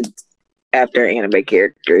kids after anime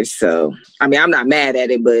characters. So I mean, I'm not mad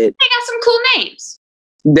at it, but they got some cool names.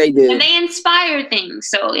 They do, and they inspire things.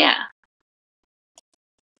 So yeah.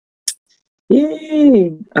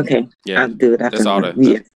 Yay! Okay. Yeah, I'll do it after.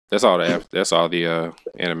 That's all the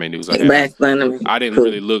anime news I have. I didn't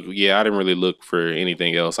really look. Yeah, I didn't really look for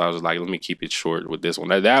anything else. I was like, let me keep it short with this one.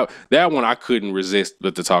 That one I couldn't resist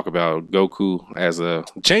but to talk about Goku as a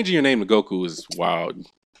changing your name to Goku is wild.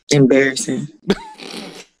 Embarrassing.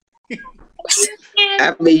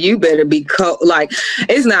 I mean, you better be cold. Like,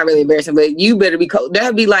 it's not really embarrassing, but you better be cold.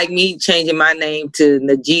 That'd be like me changing my name to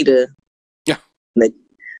Najita. Yeah.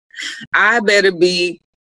 I better be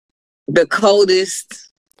the coldest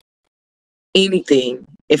anything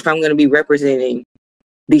if I'm going to be representing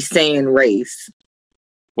the Saiyan race,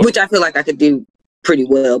 which I feel like I could do pretty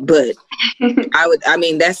well, but I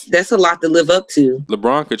mean, that's a lot to live up to.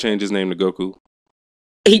 LeBron could change his name to Goku.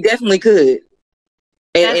 He definitely could.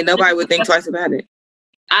 and nobody would think twice about it.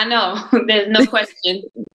 I know. There's no question.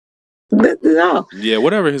 That's all. Yeah,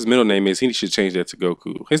 whatever his middle name is, he should change that to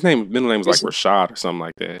Goku. His middle name is like Rashad or something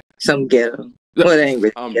like that. Some ghetto. Well, it ain't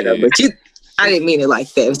really ghetto, but I didn't mean it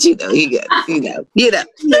like that. But you know.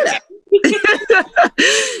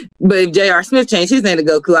 But if J.R. Smith changed his name to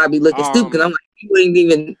Goku, I'd be looking stupid because I'm like,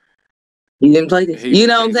 you didn't play this. You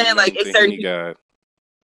know what I'm saying? Like, it's certain.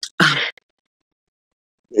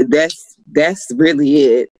 That's really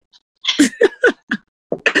it.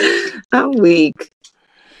 I'm weak.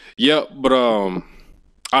 Yep, but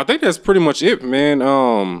I think that's pretty much it, man.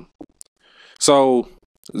 So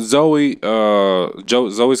Zoe's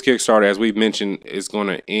Kickstarter, as we've mentioned, is going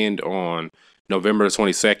to end on November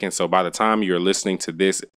 22nd. So by the time you're listening to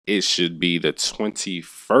this, it should be the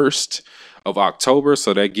 21st of October.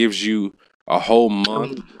 So that gives you a whole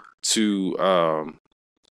month to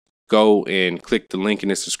go and click the link in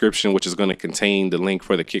this description, which is going to contain the link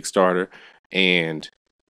for the Kickstarter, and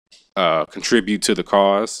contribute to the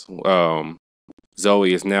cause.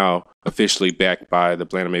 Zoe is now officially backed by the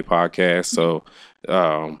Blanime podcast, so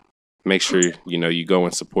make sure you go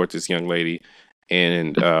and support this young lady,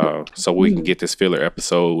 and so we can get this filler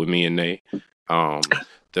episode with me and Nay.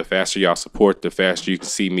 The faster y'all support, the faster you can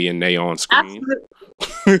see me and Nay on screen.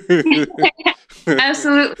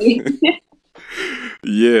 Absolutely.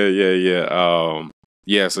 Yeah.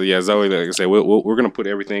 So Zoe, like I said, we're gonna put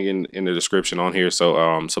everything in the description on here,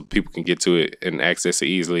 so people can get to it and access it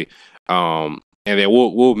easily. And then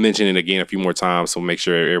we'll mention it again a few more times, so make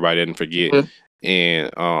sure everybody doesn't forget, and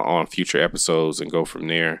on future episodes, and go from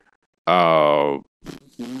there. I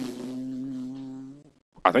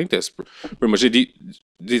think that's pretty much it.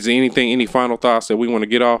 Is there any final thoughts that we want to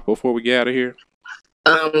get off before we get out of here?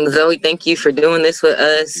 Zoe, thank you for doing this with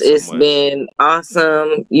us. It's been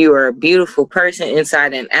awesome. You are a beautiful person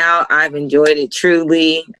inside and out. I've enjoyed it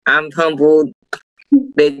truly. I'm humbled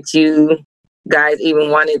that you guys even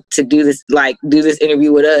wanted to do this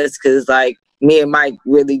interview with us, because like me and Mike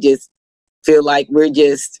really just feel like we're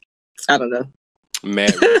just, I don't know,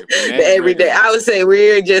 every day. I would say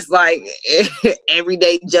we're just like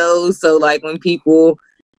everyday Joes. So like when people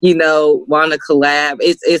want to collab,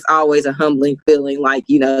 it's always a humbling feeling, like,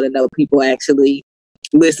 to know people actually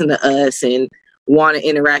listen to us and want to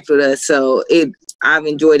interact with us. So I've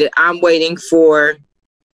enjoyed it. I'm waiting for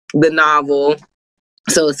the novel.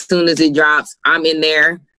 So as soon as it drops, I'm in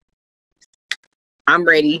there. I'm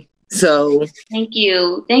ready. So thank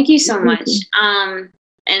you so much. And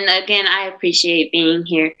again, I appreciate being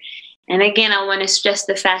here. And again, I want to stress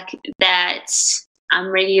the fact that I'm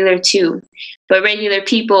regular too, but regular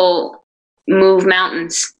people move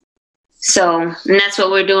mountains. So, and that's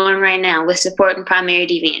what we're doing right now with supporting Primary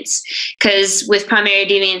Deviance. Because with Primary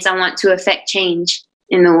Deviance, I want to affect change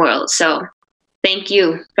in the world. So thank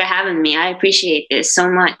you for having me. I appreciate this so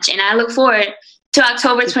much. And I look forward to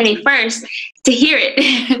October 21st to hear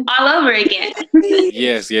it all over again.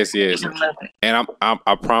 Yes. And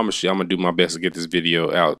I promise you, I'm going to do my best to get this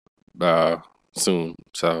video out soon.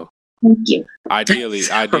 So thank you. Ideally,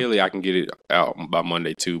 I can get it out by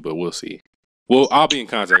Monday too, but we'll see. Well, I'll be in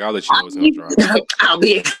contact. I'll let you know what's going to drop. I'll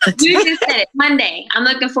be in contact. You just said it. Monday. I'm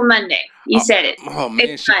looking for Monday. You said it. Oh,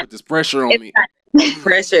 man, she put this pressure on me.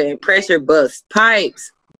 Pressure bust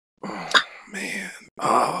pipes. Oh, man.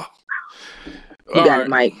 Oh. You got it,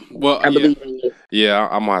 Mike. Well, I believe in you. Yeah,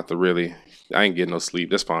 I'm going to have to really... I ain't getting no sleep.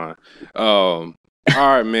 That's fine. All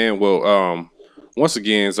right, man. Well, once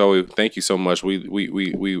again, Zoe, thank you so much.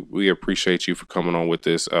 We appreciate you for coming on with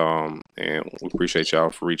this, and we appreciate y'all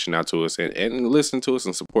for reaching out to us and listening to us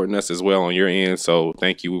and supporting us as well on your end. So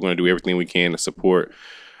thank you. We're going to do everything we can to support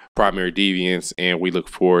Primary Deviance, and we look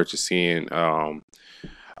forward to seeing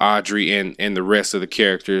Audrey and the rest of the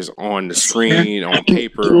characters on the screen, on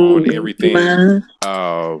paper, on everything.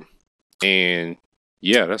 And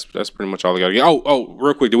yeah, that's pretty much all I got to get. Oh,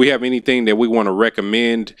 real quick, do we have anything that we want to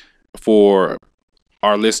recommend for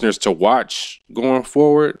our listeners to watch going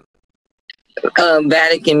forward?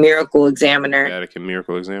 Vatican Miracle Examiner. Okay.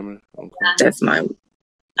 That's mine.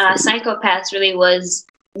 Psychopaths really was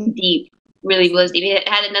deep. It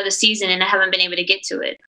had another season, and I haven't been able to get to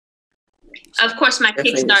it. Of course, my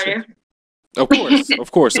Kickstarter. Of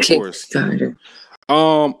course. Kickstarter.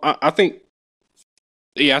 I think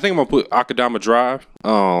I'm gonna put Akadama Drive.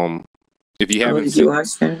 If you haven't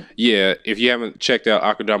if you haven't checked out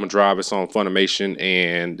Akadama Drive, it's on Funimation,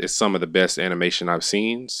 and it's some of the best animation I've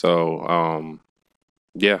seen. So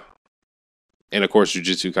yeah. And of course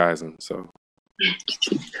Jujutsu Kaisen. So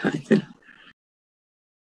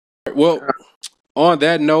well, on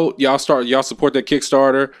that note, y'all support that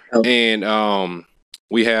Kickstarter, and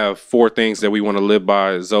we have 4 things that we want to live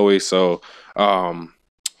by, Zoe. So,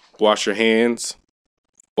 wash your hands,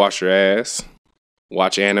 wash your ass,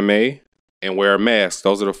 watch anime, and wear a mask.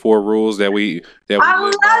 Those are the 4 rules that we live by. I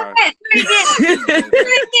love it.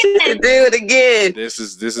 Do it again. This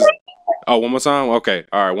is. Oh, one more time. Okay,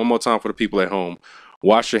 all right. One more time for the people at home.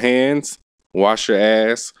 Wash your hands, wash your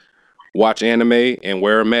ass, watch anime, and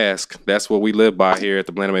wear a mask. That's what we live by here at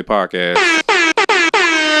the Blanime podcast.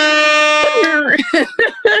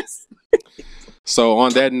 So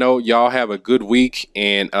on that note, y'all have a good week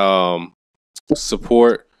and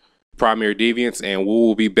support Primary Deviance, and we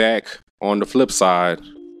will be back on the flip side.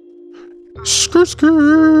 Skirt,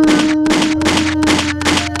 skirt.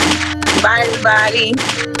 Bye, everybody.